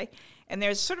nearby. And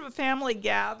there's sort of a family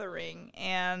gathering,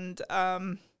 and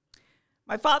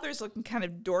my father's looking kind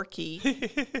of dorky,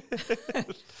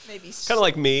 maybe kind of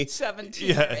like me,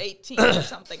 17 or 18 or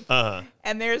something.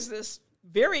 And there's this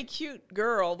very cute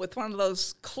girl with one of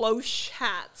those cloche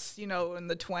hats, in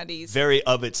the 20s. Very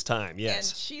of its time,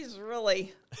 yes. And she's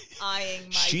really eyeing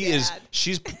my dad.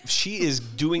 She is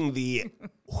doing the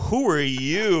 "who are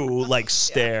you"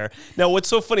 stare. Now, what's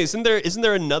so funny isn't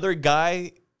there another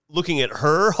guy looking at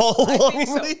her all along?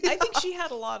 I think she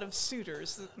had a lot of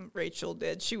suitors. Rachel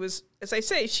did. She was, as I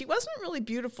say, she wasn't really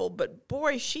beautiful, but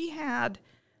boy, she had,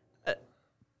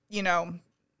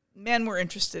 men were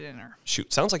interested in her.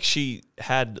 Shoot, sounds like she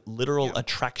had literal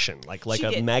attraction, like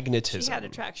a magnetism. She had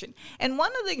attraction. And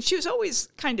one of the things, she was always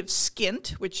kind of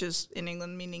skint, which is in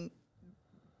England meaning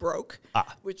broke,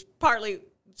 which partly,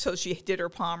 so she did her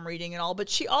palm reading and all, but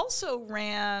she also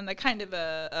ran a kind of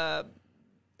a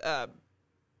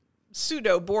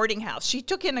pseudo boarding house. She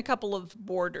took in a couple of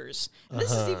boarders. And this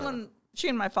is even when she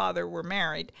and my father were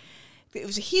married. It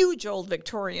was a huge old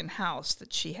Victorian house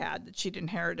that she'd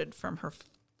inherited from her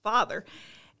father.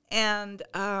 And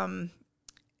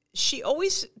she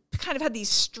always kind of had these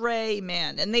stray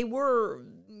men, and they were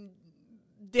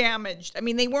damaged. I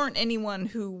mean, they weren't anyone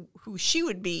who she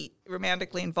would be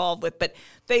romantically involved with, but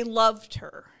they loved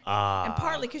her. And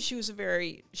partly because she was a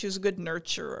good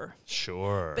nurturer.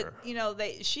 Sure. But,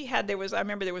 I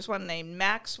remember there was one named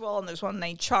Maxwell and there's one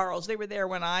named Charles. They were there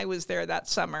when I was there that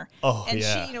summer. Oh, and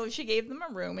yeah. she gave them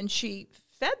a room and she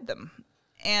fed them.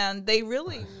 And they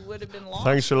really would have been lost.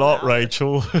 Thanks a lot,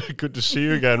 Rachel. Good to see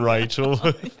you again, Rachel.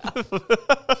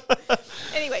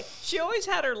 Anyway, she always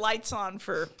had her lights on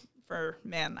for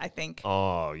men, I think.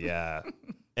 Oh, yeah.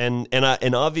 And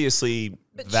obviously,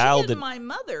 but Val she and my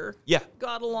mother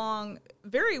got along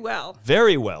very well.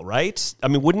 Very well, right? I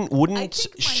mean, wouldn't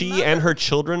she and her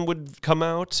children would come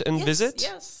out and visit?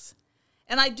 Yes.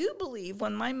 And I do believe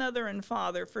when my mother and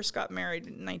father first got married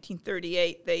in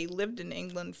 1938, they lived in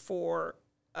England for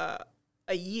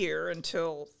a year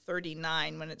until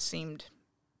 1939, when it seemed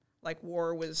like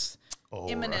war was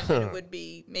imminent and it would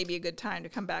be maybe a good time to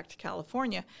come back to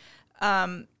California.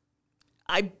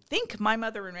 I think my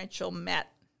mother and Rachel met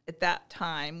at that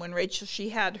time when Rachel,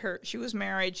 she was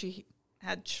married, she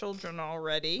had children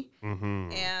already,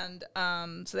 and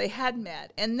so they had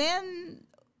met. And then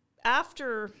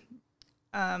after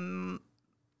my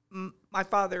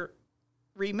father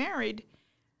remarried,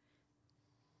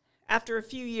 after a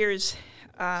few years,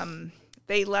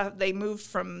 they moved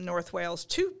from North Wales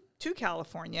to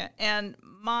California, and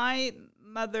my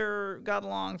mother got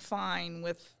along fine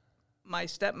with my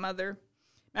stepmother.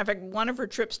 Matter of fact, one of her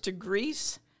trips to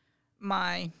Greece,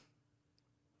 I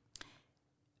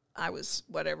was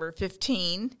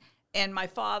 15, and my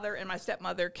father and my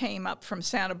stepmother came up from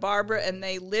Santa Barbara, and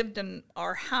they lived in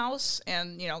our house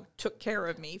and, took care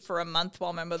of me for a month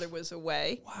while my mother was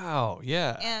away. Wow,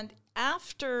 yeah. And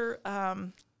after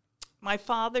my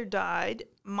father died,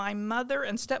 my mother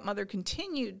and stepmother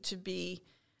continued to be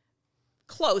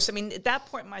close. I mean, at that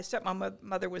point, my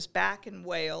stepmother was back in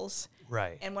Wales.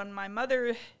 Right. And when my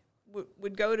mother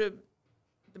would go to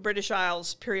the British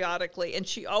Isles periodically, and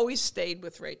she always stayed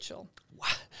with Rachel.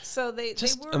 What? So they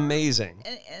were amazing.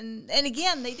 And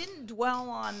again, they didn't dwell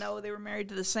on, they were married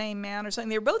to the same man or something.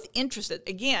 They were both interested,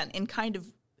 again, in kind of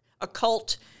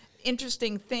occult,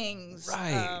 interesting things.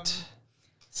 Right.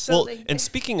 And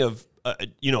speaking of,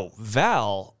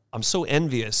 Val, I'm so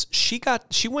envious. She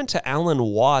went to Alan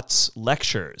Watts'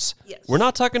 lectures. Yes. We're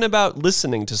not talking about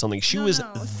listening to something. She was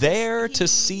there to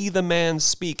see the man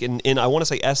speak in I want to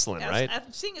say Esalen, right?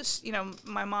 I'm seeing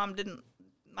my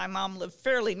mom lived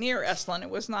fairly near Esalen. It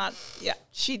was not,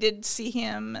 she did see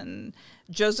him and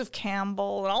Joseph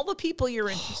Campbell and all the people you're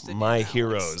interested in. My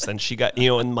heroes. And she got,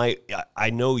 I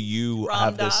know you Ram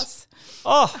have Das. this.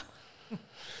 Oh,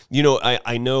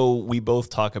 I know we both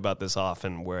talk about this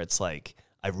often where it's like,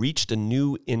 I reached a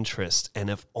new interest, and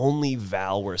if only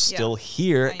Val were still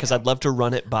here, because I'd love to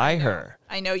run it by her.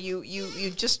 I know you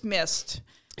just missed.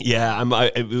 Yeah,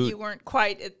 you weren't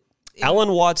quite. Alan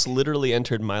Watts literally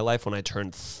entered my life when I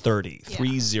turned 30.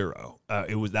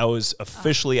 That was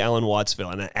officially Alan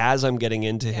Wattsville, and as I'm getting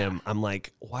into him, I'm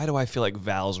like, why do I feel like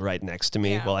Val's right next to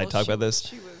me while I talk about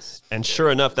this? And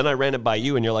sure enough, then I ran it by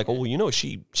you, and you're like,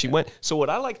 she went. So what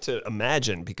I like to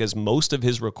imagine, because most of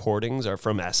his recordings are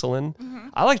from Esalen,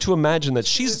 I like to imagine that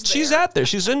she's out there.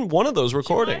 She's in one of those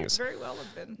recordings. She might very well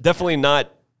have been. Definitely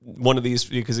not one of these,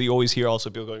 because you always hear also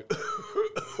people going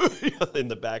in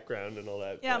the background and all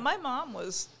that. Yeah, my mom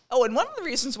was. Oh, and one of the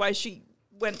reasons why she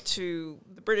went to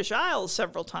the British Isles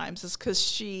several times is because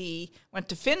she went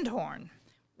to Findhorn,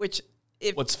 which.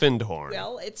 What's Findhorn?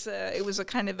 Well, it was a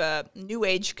kind of a New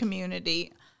Age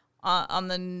community on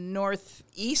the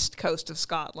northeast coast of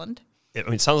Scotland.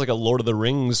 It sounds like a Lord of the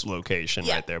Rings location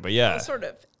right there, but yeah. Well, sort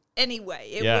of. anyway,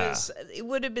 it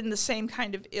would have been the same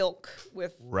kind of ilk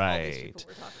with all these people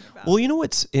we're talking about. Well, you know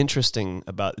what's interesting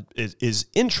about is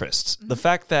interests. The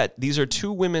fact that these are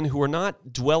two women who are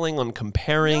not dwelling on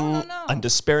comparing and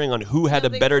despairing on who had a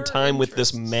better time with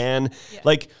this man. Yeah.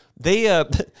 Like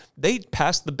they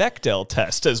passed the Bechdel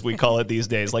test, as we call it these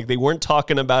days. Like they weren't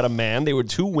talking about a man. They were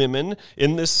two women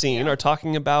in this scene are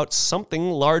talking about something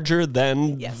larger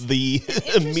than the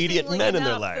immediate men in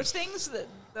their lives. The things that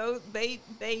they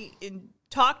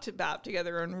talked about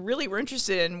together and really were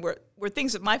interested in were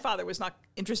things that my father was not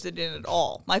interested in at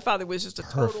all. My father was just a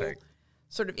total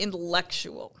sort of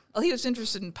intellectual. Well, he was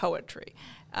interested in poetry.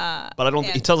 But I don't.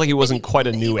 It sounds like he wasn't quite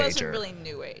a new ager. He wasn't really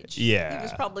new age. Yeah, he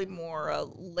was probably more a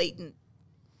latent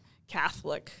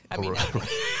Catholic. I mean,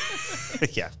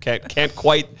 yeah, can't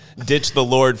quite ditch the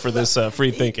Lord for this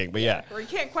free thinking, but yeah, or he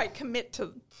can't quite commit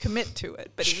to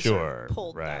it, but he was sort of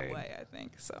pulled that way, I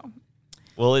think. So,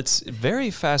 well, it's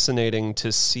very fascinating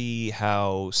to see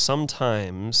how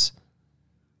sometimes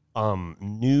an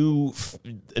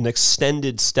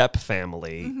extended step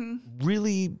family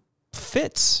really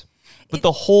fits with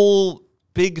the whole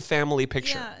big family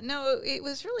picture. Yeah, no, it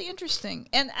was really interesting.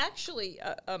 And actually,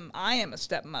 I am a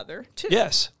stepmother, too.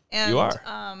 Yes, you are.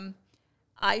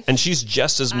 And she's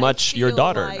just as much your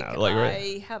daughter now. Like,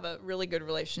 I have a really good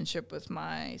relationship with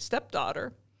my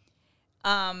stepdaughter.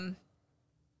 And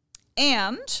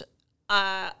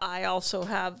I also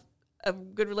have a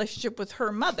good relationship with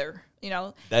her mother,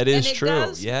 That is true,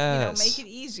 does, yes. Make it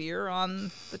easier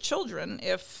on the children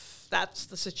if that's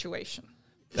the situation.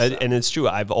 And it's true.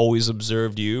 I've always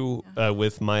observed you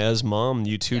with Maya's mom.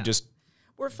 You two just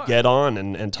get on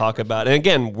and talk about. And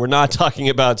again, we're not talking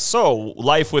about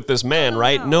life with this man,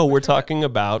 right? No, we're talking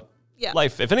about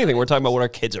life. If anything, we're talking about what our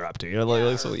kids are up to.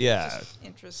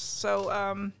 Interests.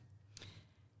 So,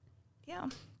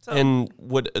 So, and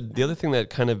what the other thing that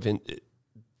kind of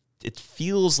it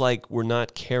feels like we're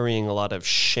not carrying a lot of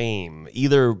shame,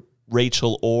 either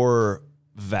Rachel or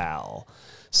Val.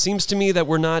 Seems to me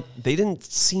that they didn't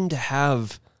seem to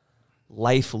have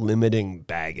life-limiting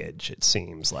baggage, it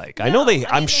seems like. No,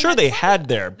 I'm sure they had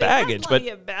their baggage, but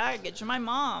of baggage. My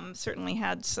mom certainly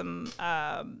had some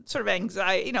sort of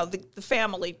anxiety, the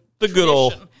family the good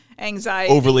old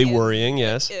anxiety. Overly worrying,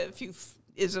 yes. A few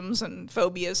isms and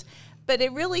phobias, but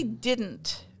it really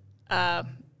didn't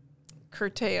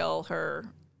curtail her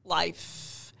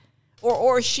life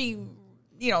or she,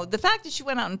 the fact that she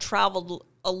went out and traveled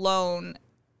alone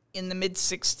in the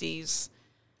mid-'60s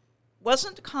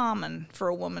wasn't common for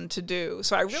a woman to do.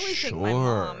 So I really think my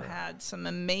mom had some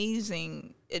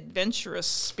amazing adventurous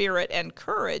spirit and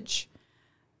courage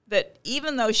that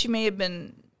even though she may have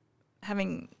been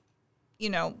having,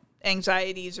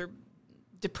 anxieties or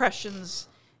depressions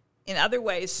in other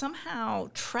ways, somehow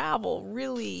travel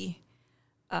really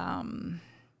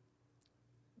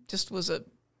just was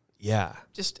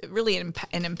just really an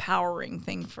empowering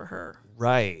thing for her.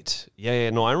 Right. Yeah.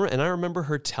 No, I remember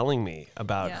her telling me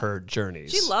about her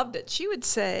journeys. She loved it. She would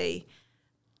say,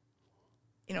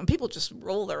 people just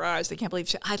roll their eyes. They can't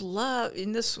believe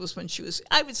and this was when she was,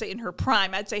 I would say in her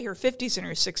prime. I'd say her 50s and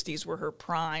her 60s were her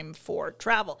prime for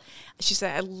travel. She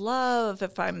said, I love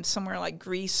if I'm somewhere like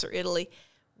Greece or Italy,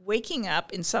 waking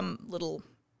up in some little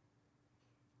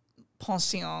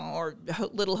pension or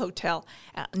little hotel,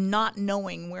 not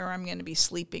knowing where I'm going to be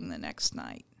sleeping the next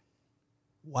night.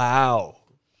 Wow.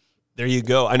 There you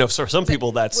go. I know for some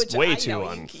people that's way too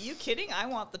on. You kidding? I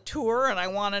want the tour and I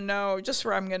want to know just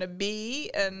where I'm going to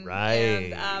be. And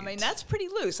that's pretty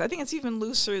loose. I think it's even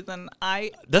looser than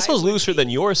This was looser than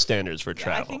your standards for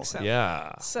travel. I think so.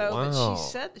 Yeah. So but she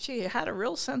said that she had a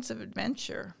real sense of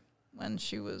adventure when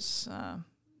she was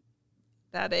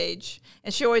that age.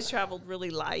 And she always traveled really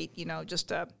light,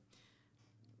 just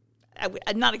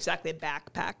not exactly a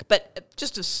backpack, but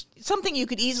just something you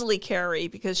could easily carry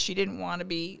because she didn't want to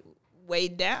be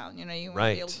weighed down. You want to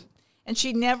be able to, and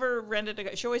she never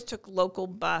rented she always took local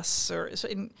bus or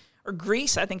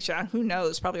Greece. I think who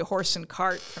knows, probably a horse and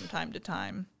cart from time to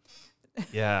time.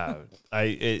 Yeah,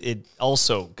 it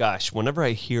also, gosh, whenever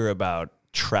I hear about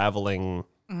traveling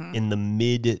in the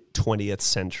mid 20th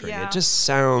century, it just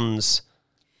sounds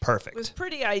perfect. It was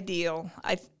pretty ideal.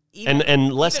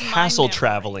 And less hassle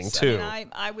traveling too.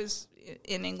 I was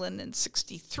in England in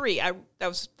 '63. That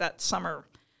was that summer,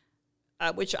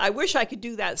 which I wish I could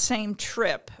do that same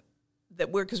trip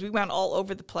because we went all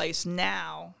over the place.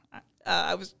 Now,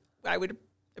 I would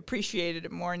appreciate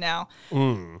it more now.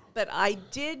 But I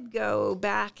did go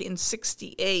back in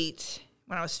 '68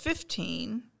 when I was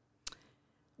 15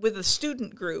 with a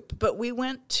student group. But we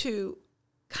went to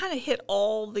kind of hit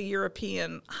all the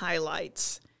European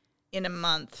highlights in a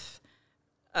month.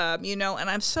 And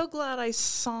I'm so glad I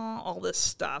saw all this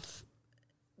stuff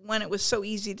when it was so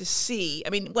easy to see. I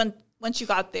mean, once you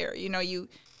got there,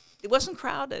 it wasn't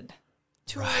crowded.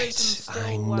 Tourism Right. still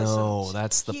I know. wasn't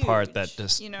That's the huge, part that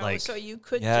just so you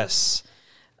could yes. just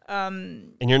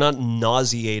And you're not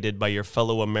nauseated by your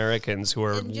fellow Americans who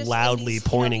are and just loudly these,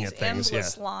 pointing these at things.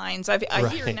 endless Yeah. lines. I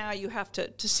hear Right. now you have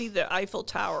to see the Eiffel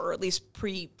Tower, or at least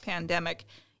pre-pandemic,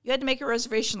 you had to make a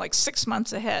reservation like 6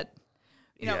 months ahead.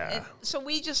 Yeah. And so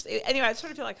we just anyway. I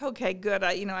sort of feel like, okay, good.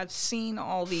 I've seen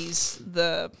all these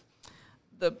the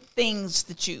things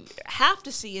that you have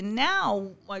to see, and now,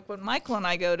 like when Michael and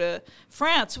I go to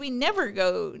France, we never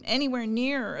go anywhere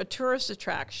near a tourist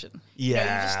attraction.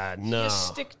 Yeah, you just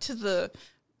stick to the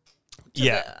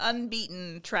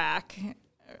unbeaten track.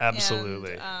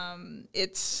 Absolutely. And,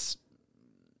 it's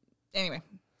anyway.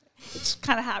 It's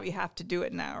kind of how you have to do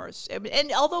it now.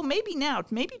 And although maybe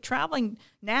traveling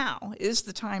now is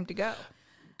the time to go.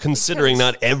 Considering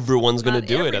not everyone's going to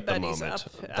do it at the everybody's moment.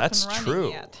 up That's and running true.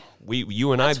 yet.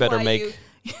 You and I That's better why make...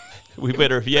 We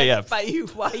better,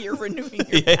 while you're renewing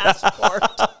your passport.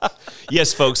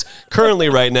 Yes, folks. Currently,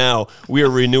 right now, we are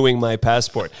renewing my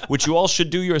passport, which you all should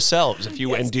do yourselves. If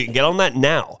you and get on that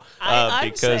now,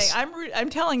 I'm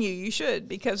telling you should,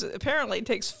 because apparently it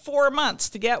takes 4 months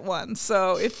to get one.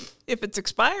 So if it's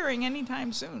expiring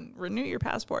anytime soon, renew your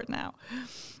passport now.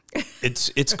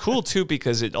 It's cool too,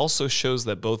 because it also shows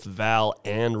that both Val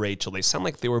and Rachel, they sound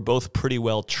like they were both pretty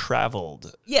well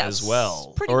traveled as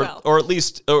well. Pretty well. Or at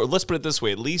least, or let's put it this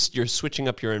way, at least you're switching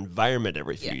up your environment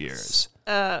every few years.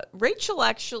 Rachel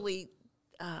actually,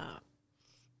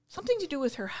 something to do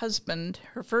with her husband,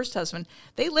 her first husband.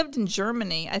 They lived in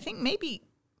Germany. I think maybe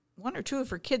one or two of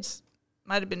her kids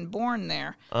might have been born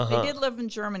there. They did live in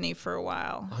Germany for a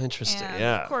while. Oh, interesting, and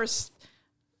yeah. Of course,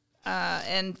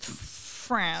 and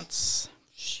France.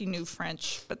 She knew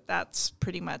French, but that's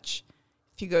pretty much,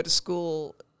 if you go to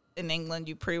school in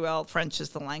England, French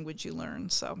is the language you learn,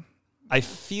 so. I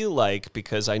feel like,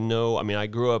 because I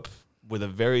grew up with a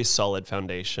very solid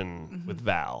foundation with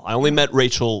Val. I only met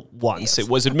Rachel once. It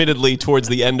was admittedly towards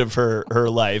the end of her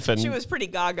life. And she was pretty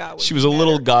gaga. She was a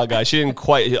little gaga. She didn't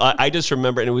quite, I just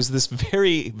remember, and it was this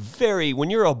very, very, when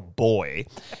you're a boy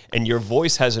and your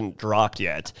voice hasn't dropped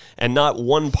yet, and not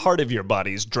one part of your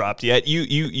body's dropped yet,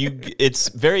 it's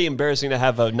very embarrassing to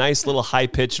have a nice little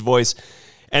high-pitched voice.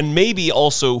 And maybe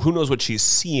also, who knows what she's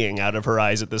seeing out of her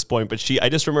eyes at this point, but I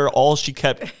just remember all she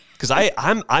kept, because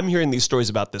I'm hearing these stories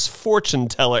about this fortune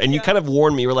teller, and you kind of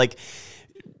warned me, you were like,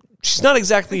 she's not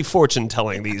exactly fortune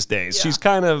telling these days. She's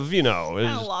kind of,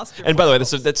 lost her and by the way,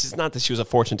 that's not that she was a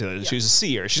fortune teller, she was a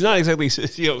seer. She's not exactly,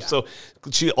 so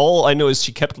all I know is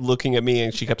she kept looking at me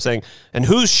and she kept saying, and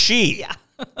who's she? Yeah.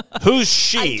 Who's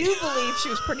she? I do believe she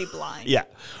was pretty blind. Yeah,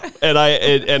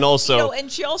 and also,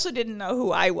 and she also didn't know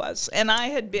who I was, and I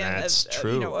had been,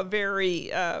 a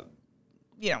very,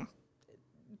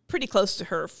 pretty close to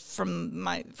her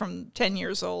from 10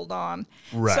 years old on.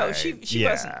 Right. So she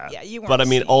wasn't. Yeah, you weren't. But I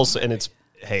mean, also, and it's,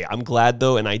 hey, I'm glad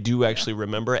though, and I do actually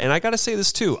remember, and I got to say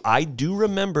this too. I do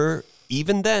remember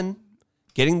even then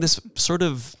getting this sort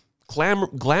of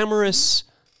glamorous.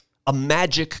 A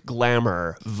magic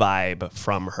glamour vibe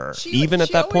from her, even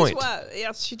at that point.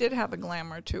 Yes, she did have a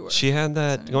glamour to her. She had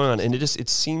that going on, and it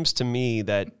seems to me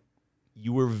that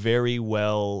you were very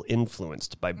well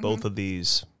influenced by both of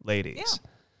these ladies. Yeah.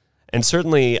 And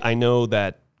certainly I know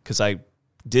that, because I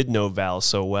did know Val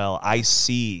so well, I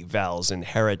see Val's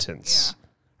inheritance,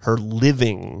 her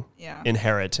living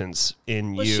inheritance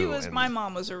in you. My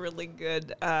mom was a really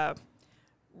good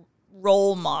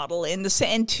role model and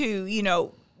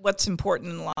to, what's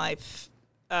important in life,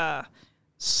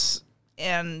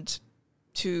 and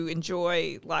to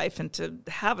enjoy life and to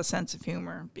have a sense of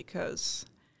humor, because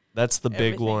that's the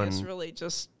big one. It's really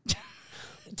just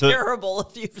terrible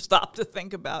if you stop to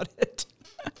think about it.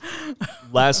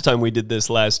 Last time we did this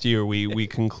last year, we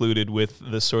concluded with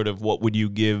the sort of what would you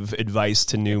give advice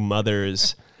to new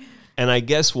mothers, and I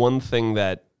guess one thing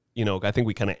that I think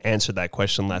we kind of answered that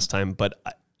question last time, but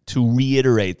to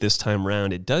reiterate this time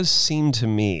around, it does seem to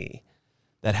me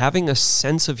that having a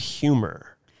sense of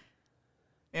humor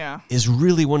is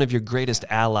really one of your greatest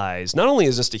allies. Not only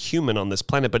as just a human on this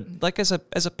planet, but like as a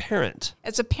parent.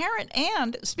 As a parent,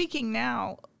 and speaking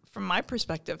now from my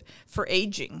perspective, for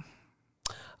aging.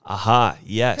 Aha,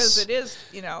 yes. Because it is,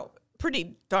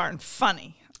 pretty darn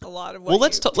funny. A lot of what. Well,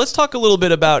 let's talk a little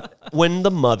bit about when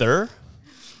the mother,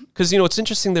 because it's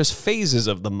interesting. There's phases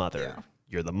of the mother. Yeah.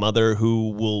 You're the mother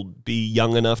who will be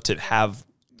young enough to have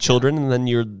children, and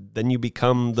then you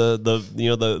become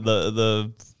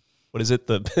the what is it?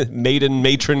 The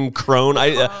matron crone.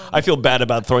 I feel bad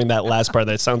about throwing that last part.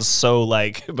 That sounds so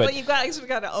like. But well, we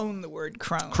got to own the word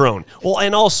crone. Crone. Well,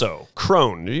 and also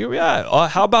crone. Yeah.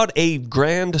 How about a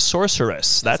grand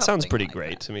sorceress? That sounds pretty like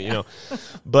great to me. Yeah.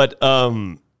 But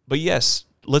yes,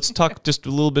 let's talk just a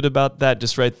little bit about that.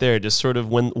 Just right there. Just sort of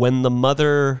when the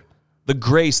mother, the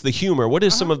grace, the humor. What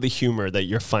is some of the humor that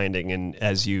you're finding, and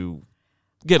as you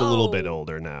get a little bit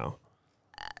older now?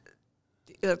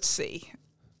 Let's see.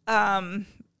 I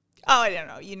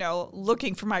don't know.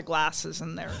 Looking for my glasses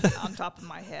and they're on top of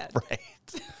my head. Right.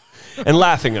 And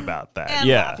laughing about that. And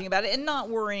laughing about it and not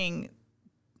worrying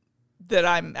that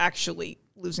I'm actually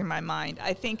losing my mind.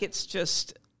 I think it's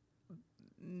just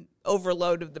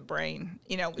overload of the brain.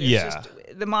 Just,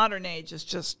 the modern age is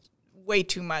just way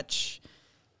too much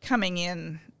coming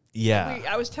in. Yeah.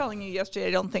 I was telling you yesterday,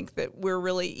 I don't think that we're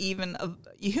really even,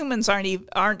 humans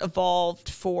aren't evolved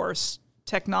for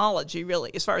technology,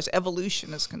 really, as far as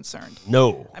evolution is concerned.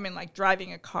 No. I mean, like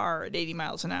driving a car at 80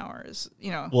 miles an hour is,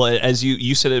 Well, as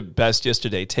you said it best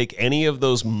yesterday, take any of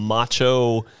those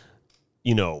macho,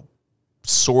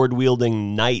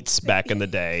 sword-wielding knights back in the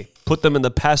day, put them in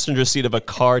the passenger seat of a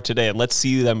car today, and let's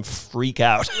see them freak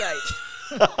out.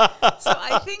 Right. So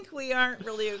I think we aren't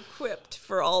really equipped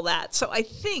for all that. So I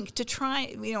think to try,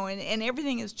 and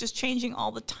everything is just changing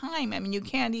all the time. I mean, you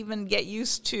can't even get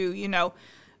used to,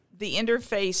 the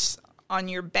interface on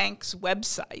your bank's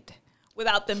website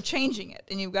without them changing it,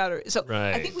 and you've got to. So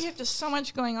right. I think we have just so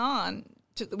much going on.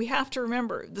 We have to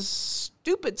remember the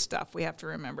stupid stuff. We have to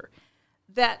remember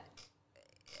that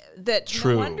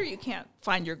True. No wonder you can't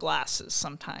find your glasses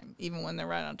sometime, even when they're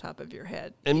right on top of your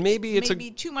head. And maybe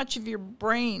too much of your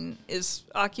brain is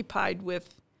occupied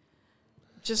with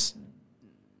just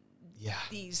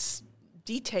these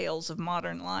details of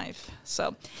modern life.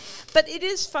 So, but it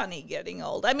is funny getting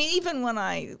old. I mean, even when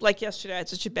like yesterday, I had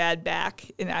such a bad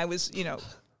back, and I was,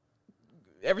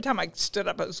 every time I stood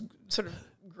up, I was sort of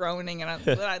groaning, and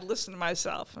then I'd listen to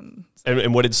myself. And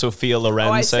what did Sophia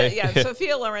Loren say?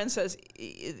 Sophia Loren says,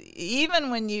 even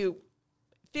when you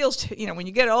when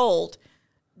you get old,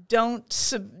 don't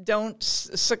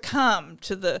succumb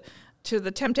to the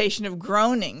temptation of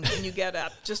groaning when you get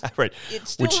up. Just right. It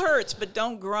still hurts, but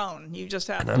don't groan. You just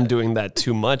have to. I'm doing that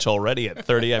too much already at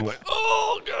 30. I'm like,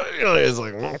 oh, God. It's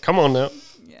like, come on now.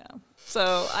 Yeah.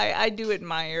 So I do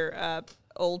admire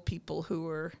old people who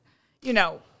are,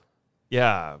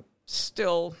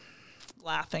 still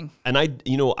laughing. And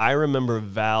I remember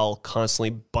Val constantly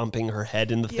bumping her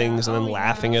head into things and then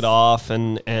laughing it off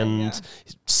and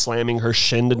slamming her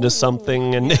shin into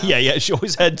something. And she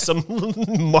always had some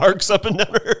marks up and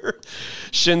down her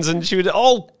shins, and she would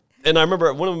and I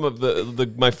remember one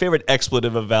of my favorite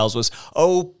expletive of Val's was,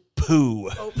 oh, poo.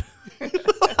 Oh.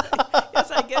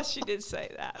 Yes, I guess she did say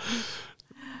that.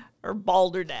 Or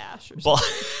balderdash or something.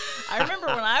 I remember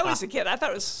when I was a kid, I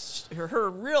thought it was her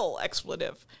real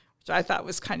expletive, which I thought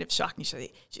was kind of shocking.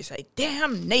 She'd say,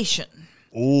 damnation.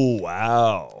 Oh,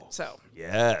 wow. So.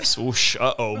 Yes.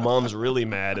 Oh, Mom's really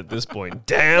mad at this point.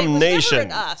 Damnation. It was never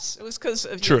at us. It was because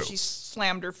she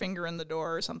slammed her finger in the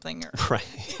door or something.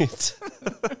 Right.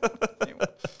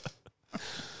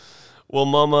 Well,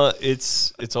 Mama,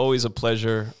 it's always a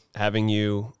pleasure having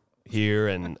you here,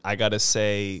 and I got to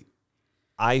say,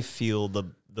 I feel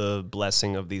the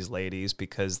blessing of these ladies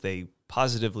because they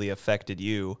positively affected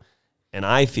you, and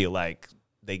I feel like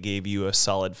they gave you a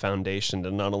solid foundation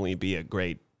to not only be a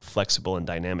great, flexible, and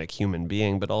dynamic human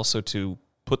being, but also to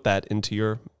put that into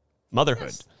your motherhood.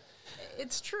 Yes,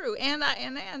 it's true, and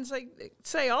as I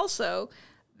say also,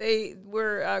 they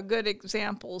were good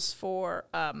examples for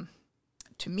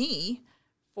to me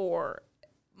for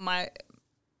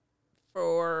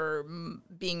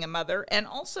being a mother, and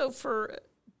also for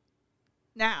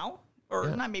now, or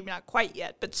maybe not quite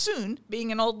yet, but soon,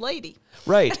 being an old lady.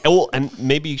 Right. Well, and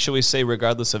maybe, shall we say,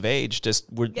 regardless of age,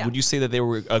 would you say that they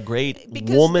were a great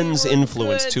woman's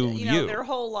influence to you? Their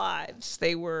whole lives,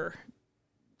 they were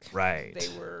right.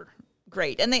 They were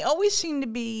great, and they always seemed to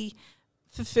be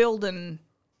fulfilled and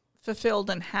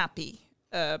happy,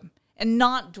 and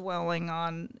not dwelling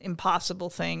on impossible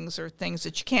things or things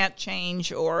that you can't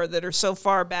change or that are so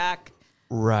far back.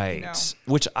 Right.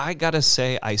 Which I got to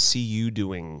say, I see you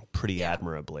doing pretty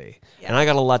admirably. Yeah. And I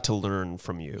got a lot to learn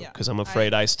from you because I'm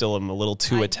afraid I still am a little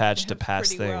too attached to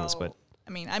past things. But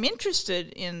I mean, I'm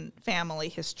interested in family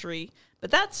history, but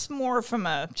that's more from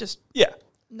a just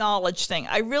knowledge thing.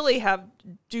 I really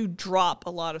do drop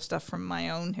a lot of stuff from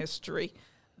my own history.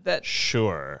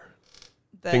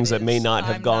 Things that may not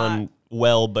have gone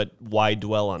well, but why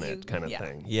dwell on it kind of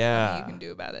thing. Yeah. Nothing you can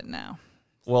do about it now.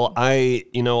 Well,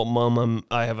 Mom,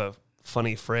 I have a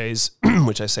funny phrase.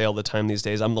 which I say all the time these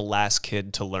days. I'm the last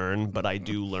kid to learn, but I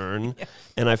do learn.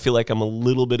 And I feel like I'm a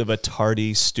little bit of a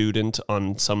tardy student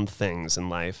on some things in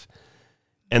life.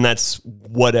 And that's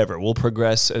whatever. We'll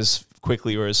progress as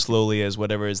quickly or as slowly as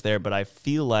whatever is there. But I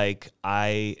feel like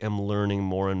I am learning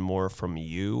more and more from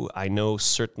you. I know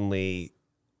certainly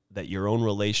that your own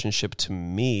relationship to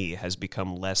me has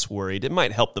become less worried. It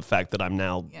might help the fact that I'm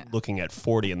now looking at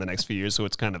 40 in the next few years. So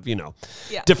it's kind of,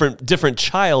 different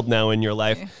child now in your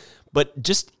life. But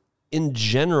just in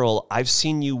general, I've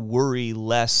seen you worry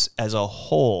less as a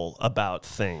whole about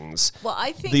things. Well,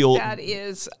 I think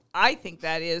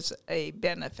that is a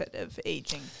benefit of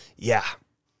aging. Yeah.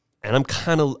 And I'm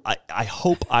I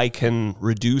hope I can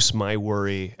reduce my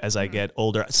worry as I get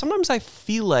older. Sometimes I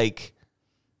feel like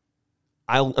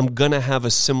I'm going to have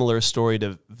a similar story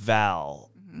to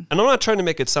Val. And I'm not trying to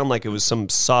make it sound like it was some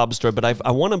sob story, but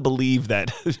I want to believe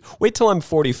that. Wait till I'm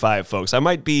 45, folks. I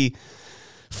might be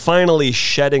finally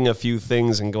shedding a few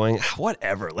things and going,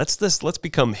 whatever. Let's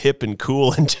become hip and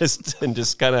cool and just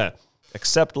kind of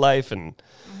accept life.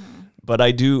 But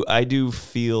I do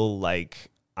feel like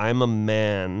I'm a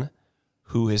man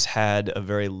who has had a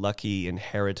very lucky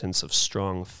inheritance of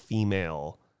strong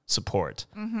female support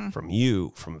from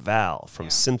you, from Val, from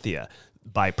Cynthia,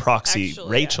 by proxy. Actually,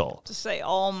 Rachel. To say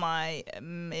all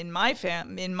in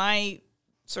my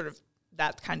sort of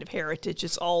that kind of heritage,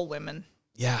 it's all women.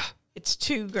 Yeah. It's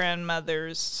two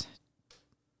grandmothers,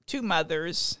 two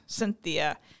mothers,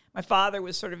 Cynthia. My father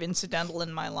was sort of incidental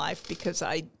in my life because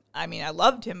I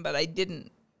loved him, but I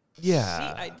didn't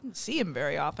see him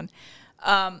very often.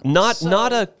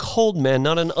 Not a cold man,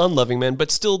 not an unloving man,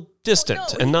 but still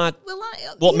distant, and not.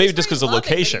 Well, maybe just because of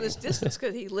location. He was distant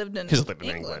because he lived in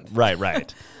England.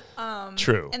 Right.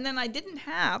 True. And then I didn't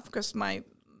have, because my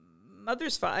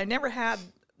mother's father, I never had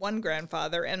one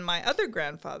grandfather, and my other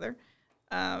grandfather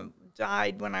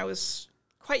died when I was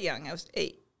quite young. I was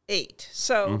eight.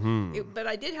 So, but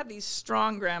I did have these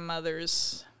strong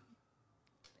grandmothers,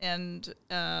 and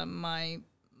my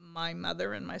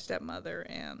mother and my stepmother,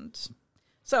 and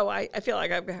so I feel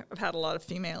like I've had a lot of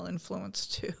female influence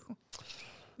too.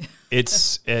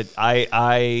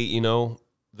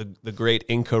 The great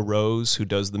Inca Rose, who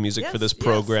does the music for this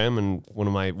program, and one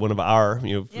of our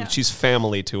she's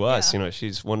family to us.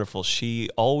 She's wonderful. She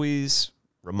always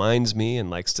reminds me and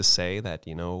likes to say that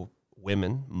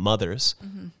women, mothers,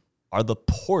 are the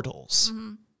portals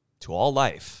to all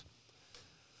life.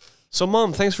 So,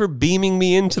 Mom, thanks for beaming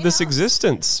me into this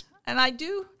existence. And I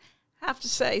do have to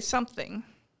say something,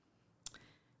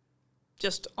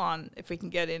 just on, if we can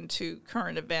get into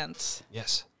current events.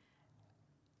 Yes.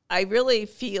 I really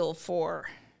feel for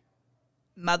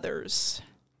mothers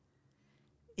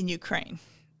in Ukraine.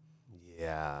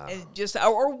 Yeah.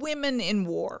 Or women in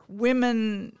war.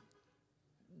 Women,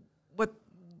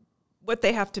 what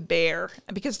they have to bear,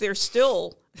 because they're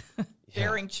still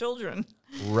bearing children.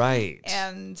 Right.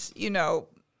 And, well,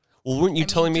 weren't you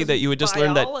telling me that you had just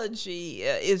learned that biology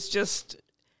is just,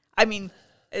 can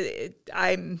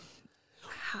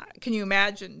you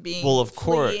imagine being of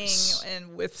course,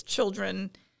 and with children,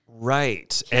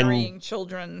 right, carrying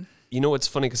children? You know what's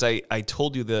funny, because I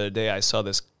told you the other day I saw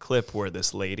this clip where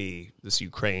this lady, this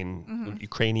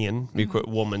Ukrainian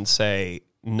woman say,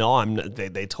 "No,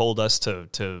 they told us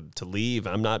to leave.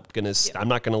 I'm not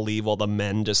gonna leave while the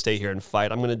men just stay here and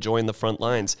fight. I'm gonna join the front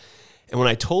lines." And when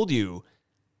I told you,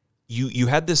 you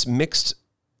had this mixed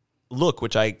look,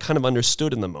 which I kind of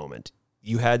understood in the moment.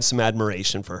 You had some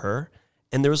admiration for her,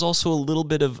 and there was also a little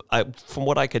bit of, from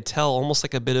what I could tell, almost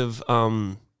like a bit of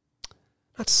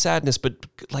not sadness, but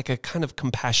like a kind of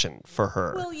compassion for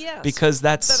her. Well, yes, because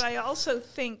that's. But I also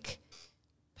think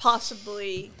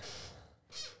possibly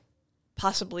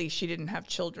she didn't have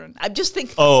children. I just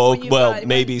think.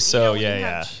 Maybe so. When you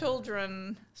yeah. have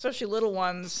children, especially little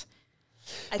ones.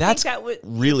 That's think that would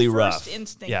really your rough. First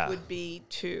instinct would be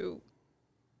to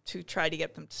try to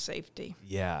get them to safety.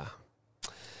 Yeah.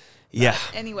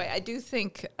 Anyway, I do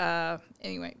think. On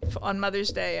Mother's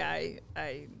Day,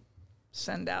 I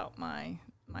send out my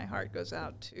heart goes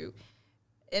out to,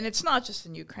 and it's not just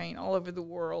in Ukraine, all over the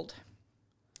world.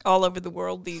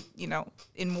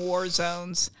 In war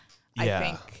zones. I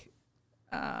think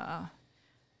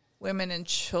women and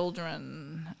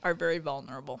children are very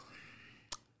vulnerable.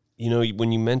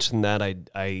 When you mention that,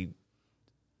 I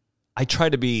try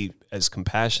to be as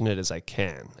compassionate as I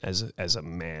can as a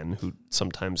man who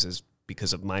sometimes is,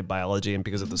 because of my biology and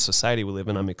because of the society we live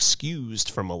in, I'm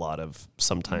excused from a lot of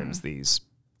sometimes these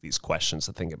questions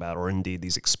to think about, or indeed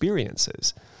these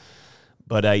experiences.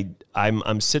 But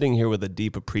I'm sitting here with a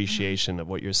deep appreciation of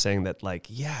what you're saying, that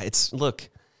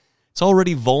it's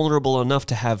already vulnerable enough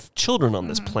to have children on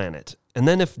this planet. And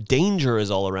then if danger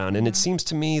is all around, and it seems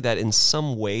to me that in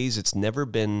some ways it's never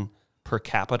been per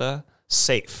capita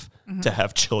safe to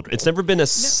have children. It's never been a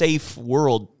safe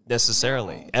world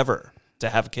necessarily, ever, to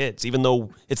have kids, even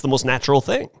though it's the most natural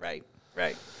thing. Right.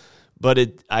 But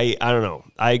I don't know.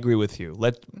 I agree with you.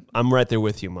 I'm right there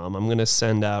with you, Mom. I'm going to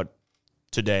send out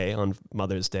today on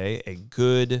Mother's Day a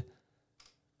good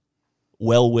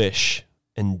well wish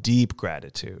and deep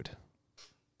gratitude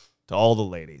to all the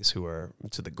ladies who are,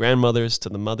 to the grandmothers, to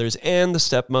the mothers and the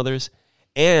stepmothers,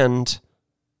 and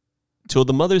to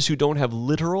the mothers who don't have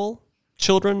literal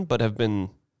children but have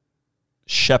been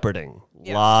shepherding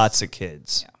lots of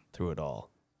kids through it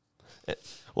all.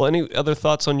 Well, any other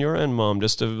thoughts on your end, Mom?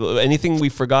 Just anything we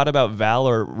forgot about Val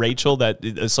or Rachel,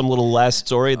 that some little last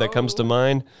story that comes to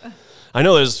mind? I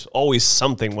know there's always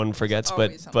something one forgets,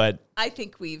 but I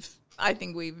think we've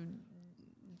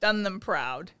done them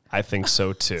proud. I think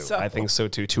so too. I think so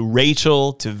too. To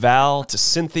Rachel, to Val, to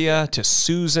Cynthia, to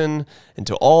Susan, and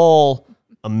to all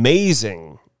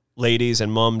amazing ladies,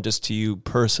 and Mom, just to you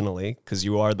personally, because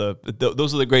you are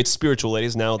those are the great spiritual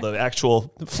ladies. Now the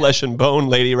actual flesh and bone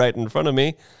lady right in front of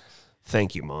me.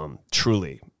 Thank you, Mom.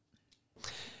 Truly.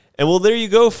 And well, there you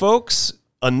go, folks.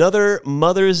 Another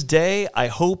Mother's Day. I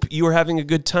hope you are having a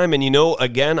good time. And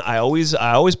again, I always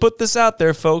put this out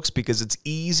there, folks, because it's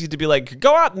easy to be like,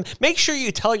 go out and make sure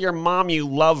you tell your mom you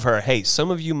love her. Hey, some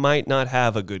of you might not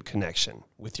have a good connection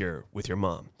with your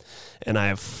mom. And I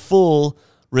have full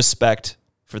respect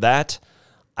for that.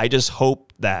 I just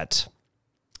hope that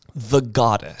the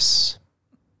goddess,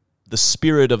 the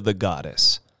spirit of the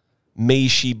goddess, may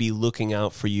she be looking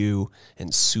out for you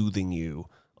and soothing you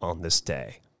on this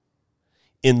day.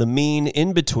 In the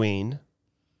in between,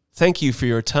 thank you for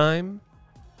your time.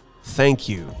 Thank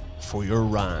you for your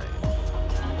rhyme.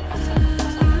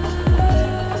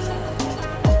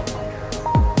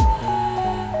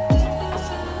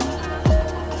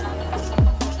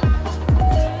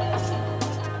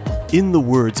 In the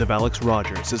Words of Alex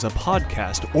Rogers is a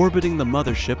podcast orbiting the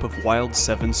mothership of Wild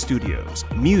 7 Studios.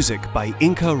 Music by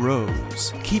Inca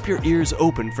Rose. Keep your ears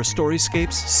open for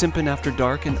Storyscapes, Simpin' After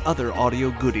Dark, and other audio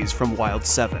goodies from Wild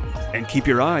 7. And keep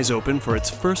your eyes open for its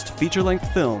first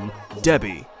feature-length film,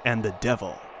 Debbie and the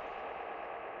Devil.